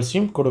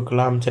டீட்டெயில்ஸையும்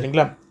கொடுக்கலாம்.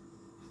 சரிங்களா?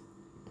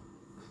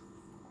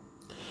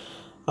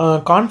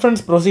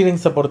 கான்ஃபரன்ஸ்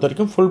ப்ரொசீடிங்ஸை பொறுத்த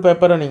வரைக்கும் ஃபுல்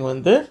பேப்பரை நீங்கள்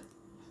வந்து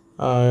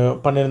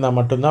பண்ணியிருந்தால்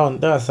மட்டும்தான்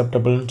வந்து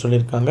அக்செப்டபிள்னு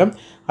சொல்லியிருக்காங்க.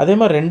 அதே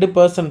மாதிரி 2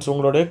 பர்சன்ஸ்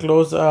உங்களுடைய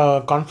க்ளோஸ்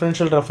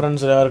கான்ஃபிடென்ஷியல்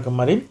ரெஃபரன்ஸாக இருக்க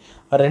மாதிரி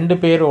 2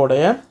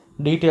 பேரோடைய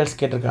டீட்டெயில்ஸ்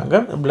கேட்டிருக்காங்க.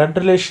 பிளட்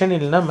ரிலேஷன்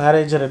இல்லைனா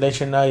மேரேஜ்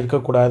ரிலேஷனாக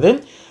இருக்கக்கூடாது.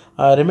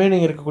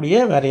 ரிமைனிங் இருக்கக்கூடிய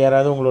வேறு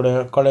யாராவது உங்களோட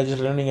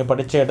காலேஜில் நீங்கள்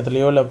படித்த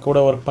இடத்துலையோ இல்லை கூட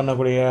ஒர்க்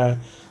பண்ணக்கூடிய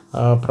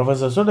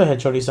ப்ரொஃபஸர்ஸோ இல்லை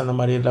ஹெச்ஓடிஸ் அந்த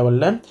மாதிரி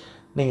லெவலில்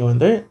நீங்கள்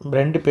வந்து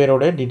 2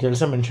 பேரோட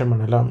டீட்டெயில்ஸை மென்ஷன்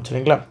பண்ணலாம்.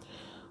 சரிங்களா?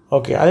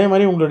 ஓகே, அதே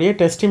மாதிரி உங்களுடைய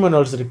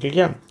டெஸ்டிமோனியல்ஸ் இருக்கு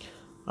இல்லையா,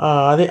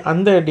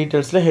 அந்த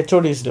டீட்டெயில்ஸில்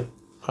ஹெச்ஓடிஸ்டு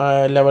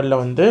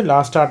லெவலில் வந்து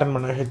லாஸ்ட்டாக அட்டன்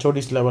பண்ண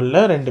ஹெச்ஓடிஸ் லெவலில்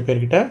 2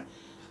 பேர்கிட்ட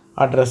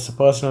address,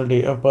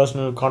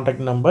 personal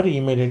contact number,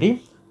 email ID,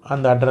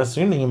 அந்த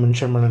அட்ரஸையும் நீங்கள்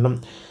மென்ஷன் பண்ணணும்.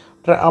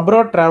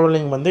 அப்ராட்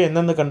ட்ராவலிங் வந்து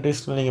எந்தெந்த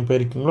கண்ட்ரீஸில் நீங்கள்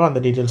போயிருக்கீங்களோ அந்த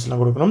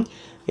டீட்டெயில்ஸ்லாம் கொடுக்கணும்.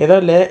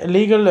 ஏதாவது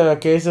லீகல்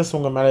கேசஸ்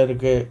உங்கள் மேலே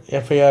இருக்குது,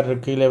 எஃப்ஐஆர்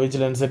இருக்குது, இல்லை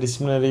விஜிலன்ஸு,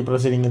 டிசிப்ளினரி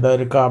ப்ரொசீடிங் ஏதாவது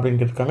இருக்கா அப்படின்னு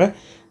கேட்டிருக்காங்க.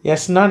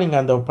 எஸ்னால்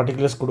நீங்கள் அந்த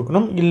பர்டிகுலர்ஸ்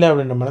கொடுக்கணும். இல்லை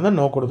அப்படின்ற மாதிரி தான்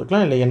நோ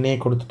கொடுத்துக்கலாம், இல்லை எண்ணெயை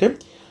கொடுத்துட்டு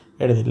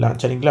எழுதிடலாம்.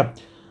 சரிங்களா?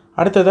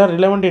 அடுத்ததாக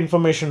ரிலவெண்ட்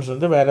இன்ஃபர்மேஷன்ஸ்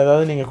வந்து வேறு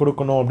ஏதாவது நீங்கள்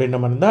கொடுக்கணும் அப்படின்ற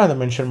மாதிரி இருந்தால் அதை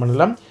மென்ஷன்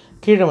பண்ணலாம்.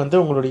 கீழே வந்து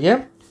உங்களுடைய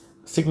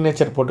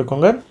சிக்னேச்சர்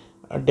போட்டுக்கோங்க,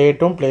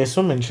 டேட்டும்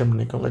பிளேஸும் மென்ஷன்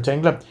பண்ணிக்கோங்க.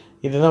 சரிங்களா?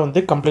 இதுதான் வந்து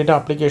கம்ப்ளீட்டாக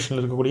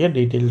அப்ளிகேஷனில் இருக்கக்கூடிய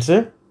டீட்டெயில்ஸு.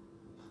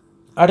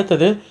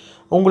 அடுத்தது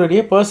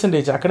உங்களுடைய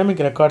பர்சன்டேஜ்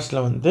அகடமிக்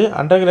ரெக்கார்ட்ஸில் வந்து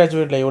அண்டர்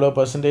கிராஜுவேட்டில் எவ்வளோ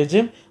பர்சன்டேஜ்,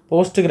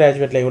 போஸ்ட்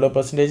கிராஜுவேட்டில் எவ்வளோ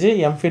பர்சன்டேஜ்,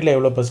 எம்ஃபிலில்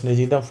எவ்வளோ பர்சன்டேஜ்,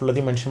 இதான்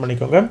ஃபுல்லாத்தையும் மென்ஷன்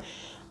பண்ணிக்கோங்க.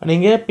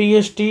 நீங்கள்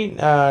பிஎஸ்டி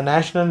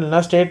நேஷ்னல் இல்லைனா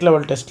ஸ்டேட்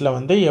லெவல் டெஸ்ட்டில்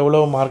வந்து எவ்வளோ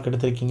மார்க்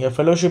எடுத்திருக்கீங்க,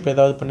 ஃபெலோஷிப்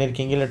ஏதாவது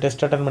பண்ணியிருக்கீங்க, இல்லை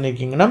டெஸ்ட் அட்டன்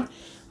பண்ணியிருக்கீங்கன்னா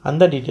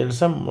அந்த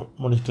டீட்டெயில்ஸை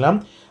முடிக்கலாம்.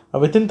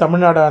 வித்தின்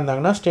தமிழ்நாடாக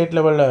இருந்தாங்கன்னா ஸ்டேட்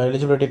லெவல்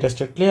எலிஜிபிலிட்டி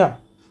டெஸ்ட் இருக்கு இல்லையா,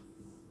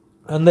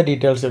 அந்த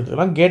டீட்டெயில்ஸ்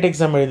எடுத்துக்கலாம். கேட்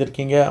எக்ஸாம்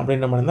எழுதிருக்கீங்க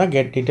அப்படின்ற மாதிரி தான்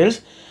கேட் டீட்டெயில்ஸ்,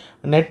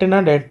 நெட்டுனா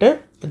நெட்டு,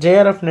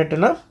 ஜேஆர்எஃப்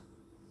நெட்டுனா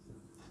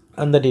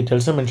அந்த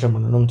டீட்டெயில்ஸை மென்ஷன்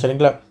பண்ணணும்.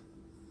 சரிங்களா?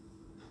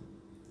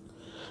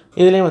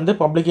 இதுலேயும் வந்து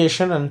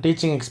பப்ளிகேஷன் அண்ட்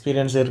டீச்சிங்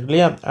எக்ஸ்பீரியன்ஸ் இருக்கு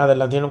இல்லையா, அது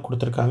எல்லாத்தையும்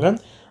கொடுத்துருக்காங்க.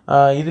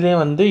 இதுலேயே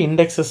வந்து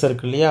இண்டெக்ஸஸ்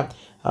இருக்குது இல்லையா,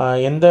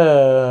 எந்த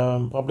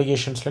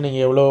பப்ளிகேஷன்ஸில்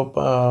நீங்கள் எவ்வளோ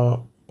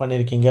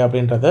பண்ணியிருக்கீங்க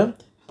அப்படின்றத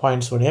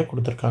பாயிண்ட்ஸ் உடைய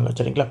கொடுத்துருக்காங்க.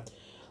 சரிங்களா?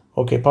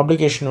 Okay,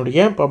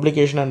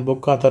 publication and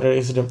book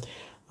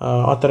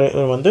author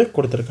வந்து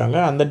கொடுத்துருக்காங்க.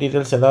 அந்த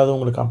டீட்டெயில்ஸ் ஏதாவது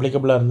உங்களுக்கு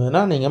அப்ளிகபிளாக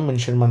இருந்ததுன்னா நீங்கள்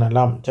மென்ஷன்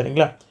பண்ணலாம்.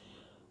 சரிங்களா?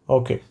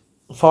 ஓகே,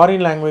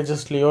 ஃபாரின்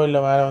லாங்குவேஜஸ்லேயோ இல்லை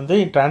வேறு வந்து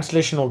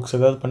ட்ரான்ஸ்லேஷன் ஒர்க்ஸ்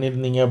ஏதாவது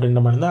பண்ணியிருந்தீங்க அப்படின்ற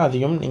மாதிரி இருந்தால்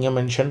அதையும் நீங்கள்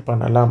மென்ஷன்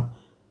பண்ணலாம்.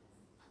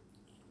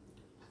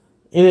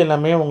 இது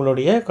எல்லாமே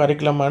உங்களுடைய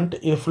கரிக்குலம் அண்ட்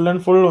இது ஃபுல்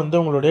அண்ட் ஃபுல் வந்து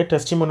உங்களுடைய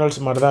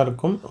டெஸ்டிமோனியல்ஸ் மாதிரி தான்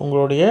இருக்கும்.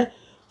 உங்களுடைய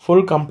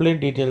ஃபுல்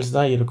கம்ப்ளீட் டீட்டெயில்ஸ்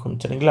தான் இருக்கும்.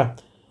 சரிங்களா?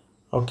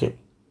 ஓகே,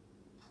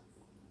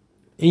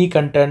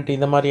 கண்டென்ட்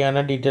இந்த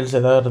மாதிரியான டீட்டெயில்ஸ்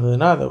எதாவது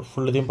இருந்ததுன்னா அதை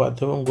ஃபுல்லத்தையும்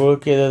பார்த்து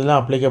உங்களுக்கு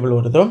எதெல்லாம் அப்ளிகபிள்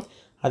வருதோ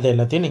அது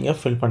எல்லாத்தையும் நீங்கள்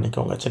ஃபில்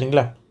பண்ணிக்கோங்க.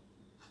 சரிங்களா?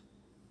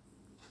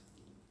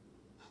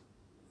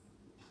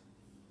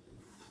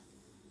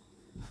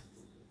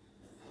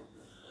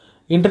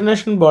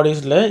 இன்டர்நேஷ்னல்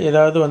பாடிஸில்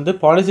ஏதாவது வந்து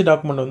பாலிசி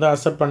டாக்குமெண்ட் வந்து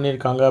அக்செப்ட்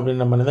பண்ணியிருக்காங்க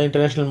அப்படின்ற மாதிரி தான்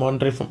இன்டர்நேஷ்னல்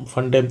மானிட்டரி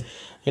ஃபண்டு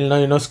இல்லைனா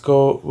யுனெஸ்கோ,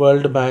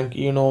 வேர்ல்டு பேங்க்,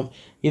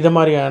 இது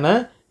மாதிரியான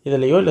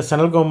இதுலேயோ இல்லை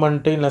சென்ட்ரல்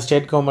கவர்மெண்ட்டு இல்லை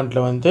ஸ்டேட்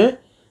கவர்மெண்ட்டில் வந்து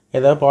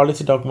ஏதாவது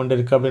பாலிசி டாக்குமெண்ட்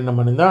இருக்குது அப்படின்ற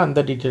மாதிரி இருந்தால் அந்த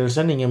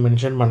டீட்டெயில்ஸை நீங்கள்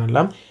மென்ஷன்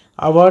பண்ணலாம்.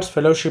 அவார்ட்ஸ்,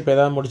 ஃபெலோஷிப்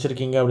ஏதாவது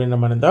முடிச்சிருக்கீங்க அப்படின்ற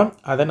மாதிரி இருந்தால்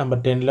அதை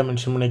நம்பர் 10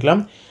 மென்ஷன்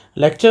பண்ணிக்கலாம்.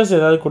 லெக்சர்ஸ்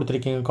ஏதாவது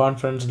கொடுத்துருக்கீங்க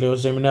கான்ஃபரன்ஸ்லேயோ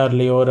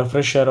செமினார்லேயோ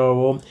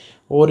ரெஃப்ரெஷராகவோ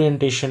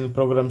ஓரியன்டேஷன்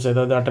ப்ரோக்ராம்ஸ்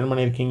ஏதாவது அட்டன்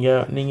பண்ணியிருக்கீங்க,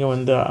 நீங்கள்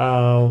வந்து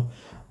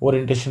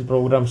ஓரியன்டேஷன்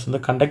ப்ரோக்ராம்ஸ் வந்து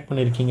கண்டக்ட்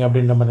பண்ணியிருக்கீங்க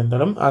அப்படின்ற மாதிரி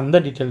இருந்தாலும் அந்த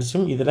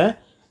டீட்டெயில்ஸும் இதில்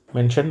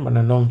மென்ஷன்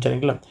பண்ணணும்.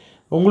 சரிங்களா?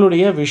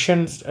 உங்களுடைய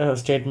விஷன்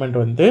ஸ்டேட்மெண்ட்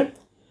வந்து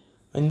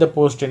இந்த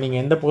போஸ்ட்டு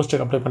நீங்கள் எந்த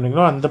போஸ்ட்டுக்கு அப்ளை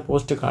பண்ணுறீங்களோ அந்த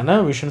போஸ்ட்டுக்கான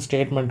விஷன்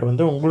ஸ்டேட்மெண்ட்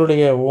வந்து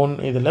உங்களுடைய ஓன்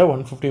இதில்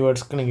 150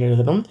 வேர்ட்ஸ்க்கு நீங்கள்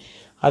எழுதணும்.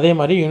 அதே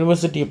மாதிரி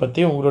யூனிவர்சிட்டியை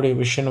பற்றி உங்களுடைய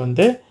விஷன்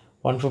வந்து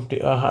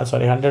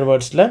 100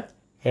 வேர்ட்ஸில்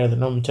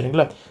எழுதணும்.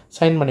 சரிங்களா?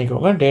 சைன்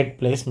பண்ணிக்கோங்க, டேட்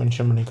பிளேஸ்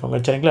மென்ஷன் பண்ணிக்கோங்க.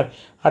 சரிங்களா?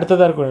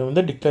 அடுத்ததாக இருக்கக்கூடிய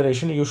வந்து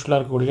டிக்ளரேஷன், யூஸ்வலாக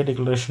இருக்கக்கூடிய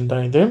டிக்ளரேஷன்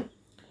தான் இது.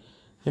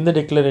 இந்த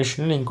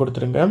டிக்ளரேஷனை நீங்கள்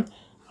கொடுத்துருங்க.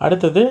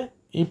 அடுத்தது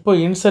இப்போ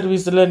இன்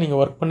சர்வீஸில் நீங்கள்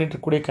ஒர்க் பண்ணிட்டு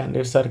இருக்கக்கூடிய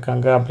கேண்டிடேட்ஸாக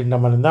இருக்காங்க அப்படின்ற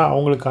மாதிரி இருந்தால்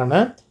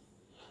அவங்களுக்கான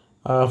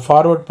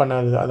ஃபார்வர்ட்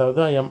பண்ணது,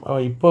 அதாவது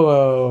இப்போ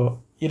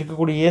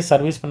இருக்கக்கூடிய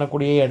சர்வீஸ்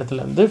பண்ணக்கூடிய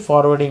இடத்துலேருந்து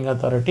ஃபார்வர்டிங்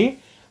அத்தாரிட்டி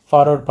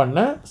ஃபார்வர்ட் பண்ண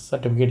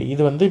சர்டிஃபிகேட்,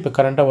 இது வந்து இப்போ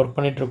கரண்ட்டாக ஒர்க்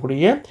பண்ணிட்டு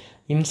இருக்கக்கூடிய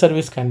இன்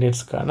சர்வீஸ்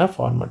கேண்டிடேட்ஸ்க்கான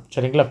ஃபார்மேட்.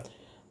 சரிங்களா?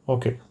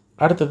 ஓகே,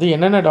 அடுத்தது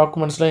என்னென்ன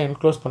டாக்குமெண்ட்ஸ்லாம்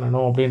என்க்ளோஸ்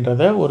பண்ணணும்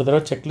அப்படின்றத ஒரு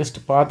தடவை செக்லிஸ்ட்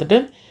பார்த்துட்டு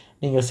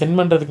நீங்கள் சென்ட்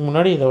பண்ணுறதுக்கு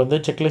முன்னாடி இதை வந்து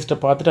செக்லிஸ்ட்டை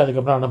பார்த்துட்டு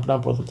அதுக்கப்புறம் அனுப்புனா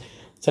போதும்.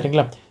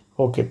 சரிங்களா?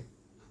 ஓகே,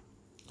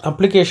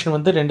 அப்ளிகேஷன்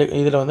வந்து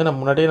இதில் வந்து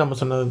முன்னாடியே நம்ம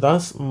சொன்னது தான்,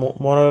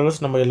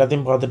 மோரலஸ் நம்ம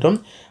எல்லாத்தையும் பார்த்துட்டோம்.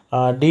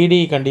 டிடி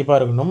கண்டிப்பாக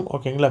இருக்கணும்.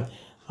 ஓகேங்களா?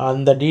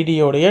 அந்த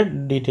டிடியோடைய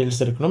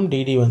டீட்டெயில்ஸ் இருக்கணும்.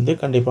 டிடி வந்து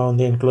கண்டிப்பாக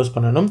வந்து என்க்ளோஸ்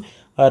பண்ணணும்.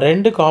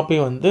 2 காப்பி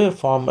வந்து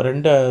ஃபார்ம்,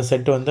 2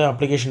 செட்டு வந்து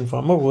அப்ளிகேஷன்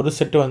ஃபார்மு, ஒரு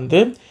செட்டு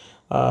வந்து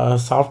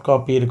சாஃப்ட்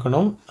காப்பி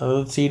இருக்கணும்,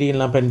 அதாவது சிடி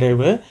இல்லைனா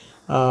பென்ட்ரைவு.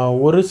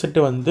 ஒரு செட்டு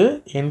வந்து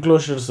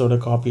என்க்ளோஷர்ஸோட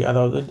காப்பி,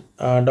 அதாவது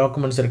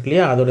டாக்குமெண்ட்ஸ் இருக்கு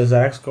இல்லையா அதோட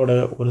ஜெராக்ஸ்கோட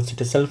ஒரு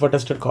செட்டு, செல்ஃப்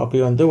அட்டஸ்டட் காப்பி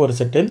வந்து ஒரு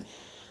செட்டு,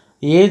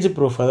 ஏஜ்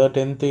ப்ரூஃப், அதாவது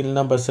 10th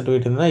இல்லைனா பர்த்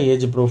சர்டிஃபிகேட் இருந்தால்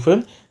ஏஜ் ப்ரூஃபு,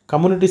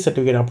 கம்யூனிட்டி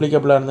சர்டிஃபிகேட்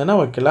அப்ளிகபிளாக இருந்ததுன்னா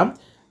வைக்கலாம்,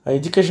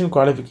 education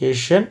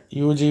qualification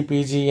UG,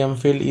 PG,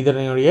 MPhil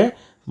இதனுடைய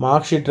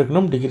மார்க் ஷீட்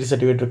இருக்கணும், டிகிரி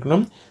சர்டிஃபிகேட்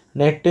இருக்கணும்,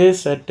 நெட்டு,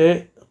 செட்டு,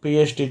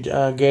 பிஎஸ்டி,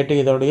 கேட்டு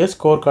இதோடைய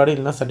ஸ்கோர் கார்டு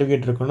இல்லைனா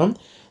சர்டிஃபிகேட் இருக்கணும்,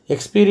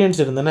 எக்ஸ்பீரியன்ஸ்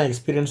இருந்ததுன்னா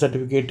experience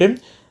certificate,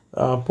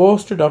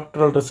 post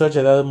doctoral research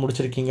ஏதாவது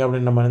முடிச்சிருக்கீங்க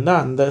அப்படின்ற மாதிரி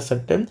இருந்தால் அந்த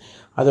செட்டு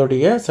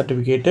அதோடைய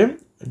சர்டிஃபிகேட்டு,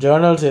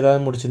 ஜேர்னல்ஸ்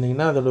ஏதாவது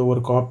முடிச்சிருந்தீங்கன்னா அதோட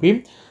ஒரு copy,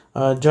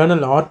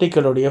 Journal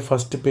ஆர்டிக்கலோடைய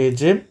first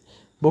page,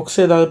 books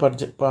ஏதாவது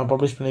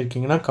publish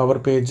பண்ணியிருக்கீங்கன்னா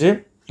cover page,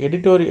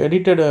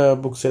 edited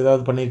books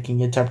ஏதாவது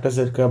பண்ணியிருக்கீங்க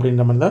சாப்டர்ஸ் இருக்குது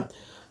அப்படின்ற மாதிரி தான்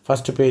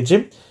ஃபஸ்ட்டு பேஜு,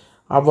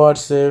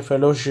 அவார்ட்ஸு,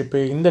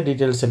 ஃபெலோஷிப்பு இந்த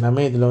டீட்டெயில்ஸ்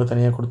எல்லாமே இதில்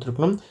தனியாக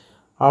கொடுத்துருக்கணும்.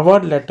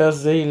 அவார்ட்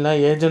லெட்டர்ஸு இல்லைனா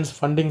ஏஜென்ட்ஸ்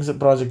ஃபண்டிங்ஸ்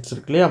ப்ராஜெக்ட்ஸ்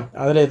இருக்கு இல்லையா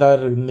அதில்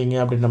ஏதாவது இருந்தீங்க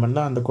அப்படின்ற மாதிரி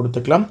தான் அந்த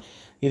கொடுத்துக்கலாம்.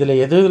 இதில்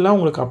எதுலாம்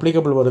உங்களுக்கு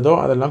அப்ளிகபிள் வருதோ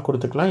அதெல்லாம்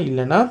கொடுத்துக்கலாம்,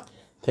 இல்லைனா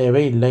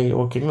தேவையில்லை.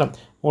 ஓகேங்களா?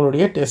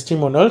 உங்களுடைய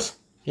டெஸ்டிமோனியல்ஸ்,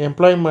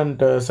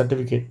 எம்ப்ளாய்மெண்ட்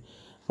சர்டிஃபிகேட்,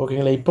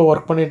 ஓகேங்களா, இப்போ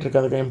ஒர்க் பண்ணிகிட்டு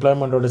இருக்க அதுக்கு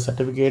எம்ப்ளாய்மெண்ட்டோட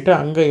சர்டிஃபிகேட்டு,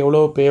 அங்கே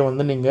எவ்வளோ பே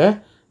வந்து நீங்கள்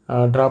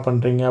ட்ரா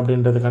பண்ணுறீங்க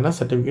அப்படின்றதுக்கான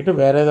சர்டிஃபிகேட்,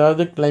 வேறு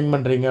ஏதாவது கிளைம்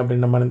பண்ணுறீங்க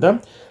அப்படின்ற மாதிரி இருந்தால்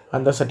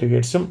அந்த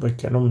சர்டிஃபிகேட்ஸும்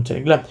வைக்கணும்.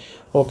 சரிங்களா?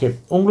 ஓகே,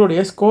 உங்களுடைய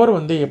ஸ்கோர்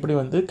வந்து எப்படி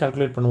வந்து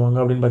கால்குலேட் பண்ணுவாங்க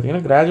அப்படின்னு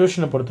பார்த்தீங்கன்னா,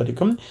 கிராஜுவேஷனை பொறுத்த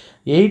வரைக்கும்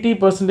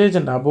 80%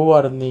 அண்ட்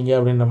அபோவாக இருந்தீங்க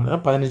அப்படின்ற மாதிரி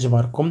தான் 15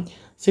 மார்க்கும்,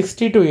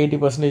 60 to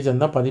 80%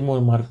 இருந்தால்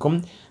 13 மார்க்கும்,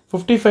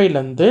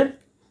 55லேருந்து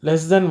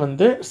லெஸ் தென்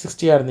வந்து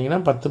 60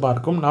 இருந்தீங்கன்னா 10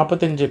 மார்க்கும்,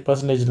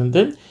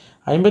 45%லேருந்து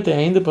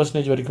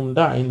 55% வரைக்கும்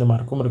தான் 5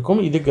 மார்க்கும்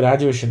இருக்கும். இது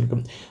கிராஜுவேஷனுக்கு.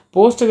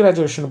 போஸ்ட்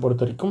கிராஜுவேஷனை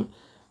பொறுத்த வரைக்கும்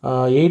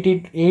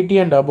 80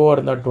 அண்ட் அபோவாக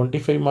இருந்தால்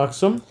 25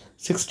 மார்க்ஸும்,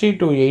 60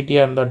 to 80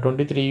 இருந்தால்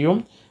 23யும்,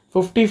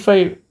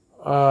 55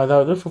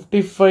 அதாவது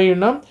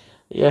 55னா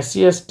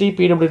SC/ST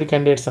PWD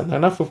கேண்டிடேட்ஸ்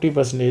இருந்தாங்கன்னா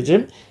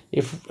 50%,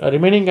 இஃப்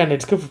ரிமைனிங்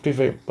கேண்டிடேட்ஸ்க்கு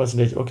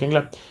 55%.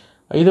 ஓகேங்களா?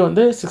 இது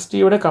வந்து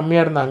 60 விட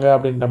கம்மியாக இருந்தாங்க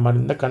அப்படின்ற மாதிரி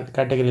இந்த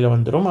கேட்டகரியில்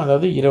வந்துடும்,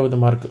 அதாவது 20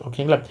 மார்க்.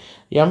 ஓகேங்களா?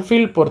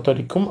 எம்ஃபில் பொறுத்த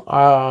வரைக்கும்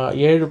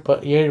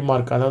 7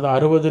 மார்க், அதாவது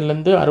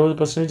 60லேருந்து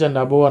 60%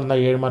 அண்ட் அபோவாக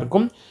இருந்தால் 7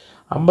 மார்க்கும்,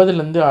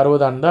 50லேருந்து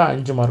 60 இருந்தால்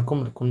 5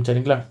 மார்க்கும் இருக்கும்.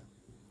 சரிங்களா?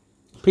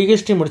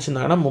 பிஹெச்டி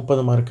முடிச்சிருந்தாங்கன்னா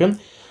 30 மார்க்கு,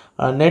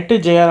 நெட்டு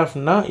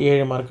ஜேஆர்எஃப்னா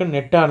 7 மார்க்கு,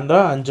 நெட்டாக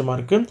இருந்தால் 5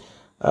 மார்க்கு,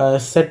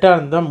 செட்டாக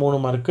இருந்தால்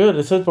 3 மார்க்கு,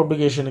 ரிசர்ச்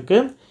பப்ளிகேஷனுக்கு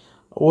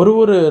ஒரு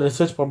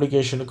ரிசர்ச்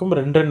பப்ளிகேஷனுக்கும்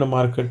 2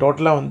 மார்க்கு,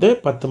 டோட்டலாக வந்து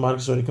 10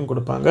 மார்க்ஸ் வரைக்கும்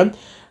கொடுப்பாங்க.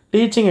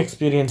 டீச்சிங்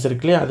எக்ஸ்பீரியன்ஸ்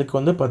இருக்குல்லையே, அதுக்கு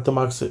வந்து 10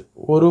 மார்க்ஸ்,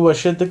 ஒரு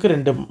வருஷத்துக்கு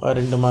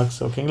 2 மார்க்ஸ்.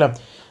 ஓகேங்களா?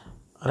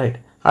 ரைட்.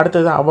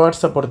 அடுத்தது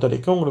அவார்ட்ஸை பொறுத்த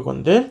வரைக்கும் உங்களுக்கு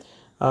வந்து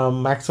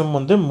மேக்ஸிமம்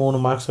வந்து 3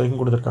 மார்க்ஸ்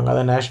வரைக்கும் கொடுத்துருக்காங்க.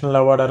 அதாவது நேஷ்னல்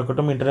அவார்டாக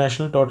இருக்கட்டும்,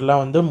 இன்டர்நேஷ்னல்,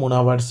 டோட்டலாக வந்து 3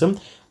 அவார்ட்ஸு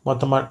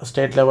மொத்தமாக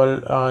state level,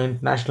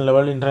 national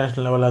level,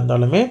 international லெவலாக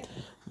இருந்தாலுமே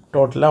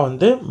டோட்டலாக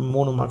வந்து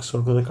 3 மார்க்ஸ்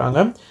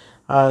கொடுத்துருக்காங்க.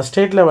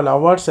 ஸ்டேட் லெவல்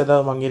அவார்ட்ஸ்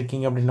ஏதாவது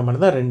வாங்கியிருக்கீங்க அப்படின்ற மாதிரி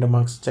தான் 2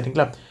 மார்க்ஸ்.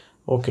 சரிங்களா?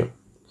 ஓகே.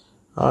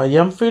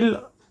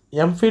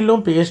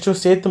 எம்ஃபில்லும் பிஹெச்டியும்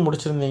சேர்த்து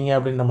முடிச்சிருந்தீங்க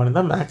அப்படின்ற மாதிரி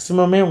தான்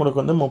மேக்ஸிமமே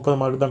உங்களுக்கு வந்து 30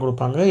 மார்க் தான்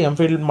கொடுப்பாங்க.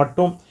 எம்ஃபில்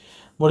மட்டும்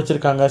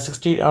முடிச்சிருக்காங்க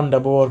 60 அண்ட்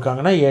அபோவ்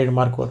இருக்காங்கன்னா 7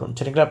 மார்க் வரும்.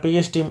 சரிங்களா?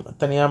 பிஹெச்டி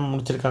தனியாக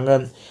முடிச்சிருக்காங்க,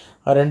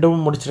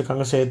 ரெண்டும்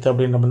முடிச்சிருக்காங்க சேர்த்து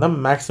அப்படின்ற மாதிரி தான்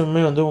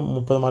மேக்ஸிமமே வந்து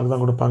 30 மார்க்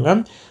தான் கொடுப்பாங்க.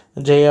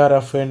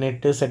 ஜேஆர்எஃப்,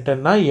 நெட்டு,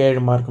 செட்டுன்னா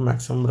 7 மார்க்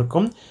மேக்ஸிமம்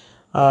இருக்கும்.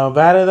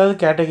 வேறு ஏதாவது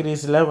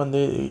கேட்டகரிஸில்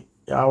வந்து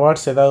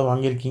அவார்ட்ஸ் ஏதாவது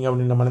வாங்கியிருக்கீங்க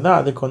அப்படின்ற மாதிரி தான்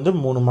அதுக்கு வந்து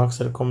 3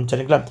 மார்க்ஸ் இருக்கும்.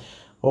 சரிங்களா?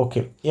 ஓகே.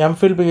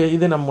 எம்ஃபில்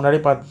இது நம்ம முன்னாடி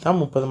பார்த்து தான்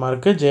 30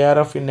 மார்க்கு,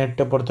 ஜேஆர்எஃப்,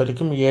 நெட்டை பொறுத்த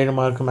வரைக்கும் 7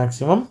 மார்க்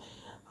மேக்ஸிமம்,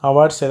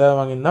 அவார்ட்ஸ் ஏதாவது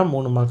வாங்கியிருந்தால்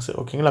 3 மார்க்ஸ்.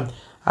 ஓகேங்களா?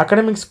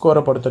 அகடமிக்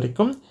ஸ்கோரை பொறுத்த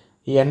வரைக்கும்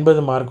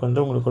 80 மார்க்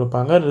வந்து உங்களுக்கு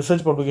கொடுப்பாங்க.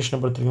 ரிசர்ச் பப்ளிகேஷனை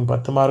பொறுத்த வரைக்கும்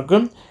 10 மார்க்கு,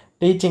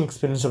 டீச்சிங்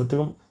எக்ஸ்பீரியன்ஸ்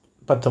பொறுத்தவரைக்கும்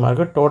 10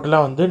 மார்க்கு,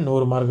 டோட்டலாக வந்து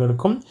 100 மார்க்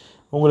இருக்கும்.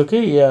 உங்களுக்கு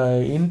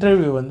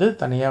இன்டர்வியூ வந்து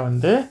தனியாக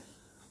வந்து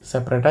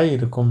செப்பரேட்டாக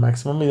இருக்கும்.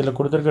 மேக்ஸிமம் இதில்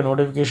கொடுத்துருக்க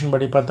நோட்டிஃபிகேஷன்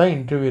படி பார்த்தா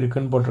இன்டர்வியூ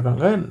இருக்குதுன்னு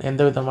போட்டிருக்காங்க.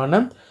 எந்த விதமான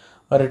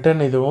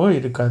ரிட்டர்ன் இதுவும்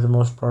இருக்காது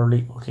மோஸ்ட் ப்ராபப்லி.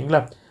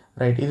 ஓகேங்களா?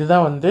 ரைட்.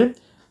 இதுதான் வந்து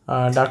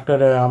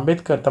டாக்டர்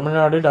அம்பேத்கர்,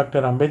 தமிழ்நாடு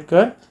டாக்டர்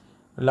அம்பேத்கர்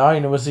லா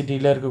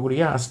யூனிவர்சிட்டியில்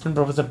இருக்கக்கூடிய assistant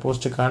professor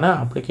போஸ்ட்டுக்கான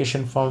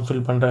application form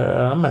fill பண்ணுற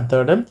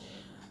மெத்தடு.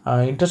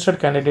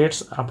 இன்ட்ரெஸ்டட்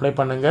கேண்டிடேட்ஸ் அப்ளை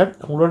பண்ணுங்கள்.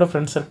 உங்களோட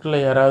ஃப்ரெண்ட்ஸ்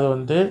சர்க்கிளில் யாராவது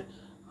வந்து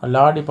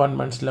லா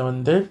டிபார்ட்மெண்ட்ஸில்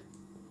வந்து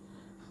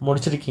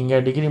முடிச்சிருக்கீங்க,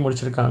 டிகிரி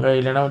முடிச்சிருக்காங்க,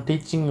 இல்லைனா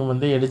டீச்சிங்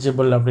வந்து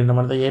எலிஜிபிள் அப்படின்ற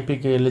மாதிரி தான்,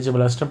 ஏபிக்கு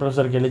எலிஜிபிள், அசிஸ்டன்ட்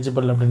ப்ரொஃபஸருக்கு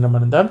எலிஜிபிள் அப்படின்ற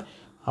மாதிரி தான்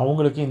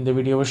அவங்களுக்கு இந்த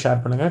வீடியோவை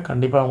ஷேர் பண்ணுங்கள்.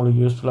 கண்டிப்பாக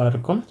அவங்களுக்கு யூஸ்ஃபுல்லாக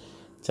இருக்கும்.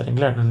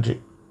 சரிங்களா? நன்றி.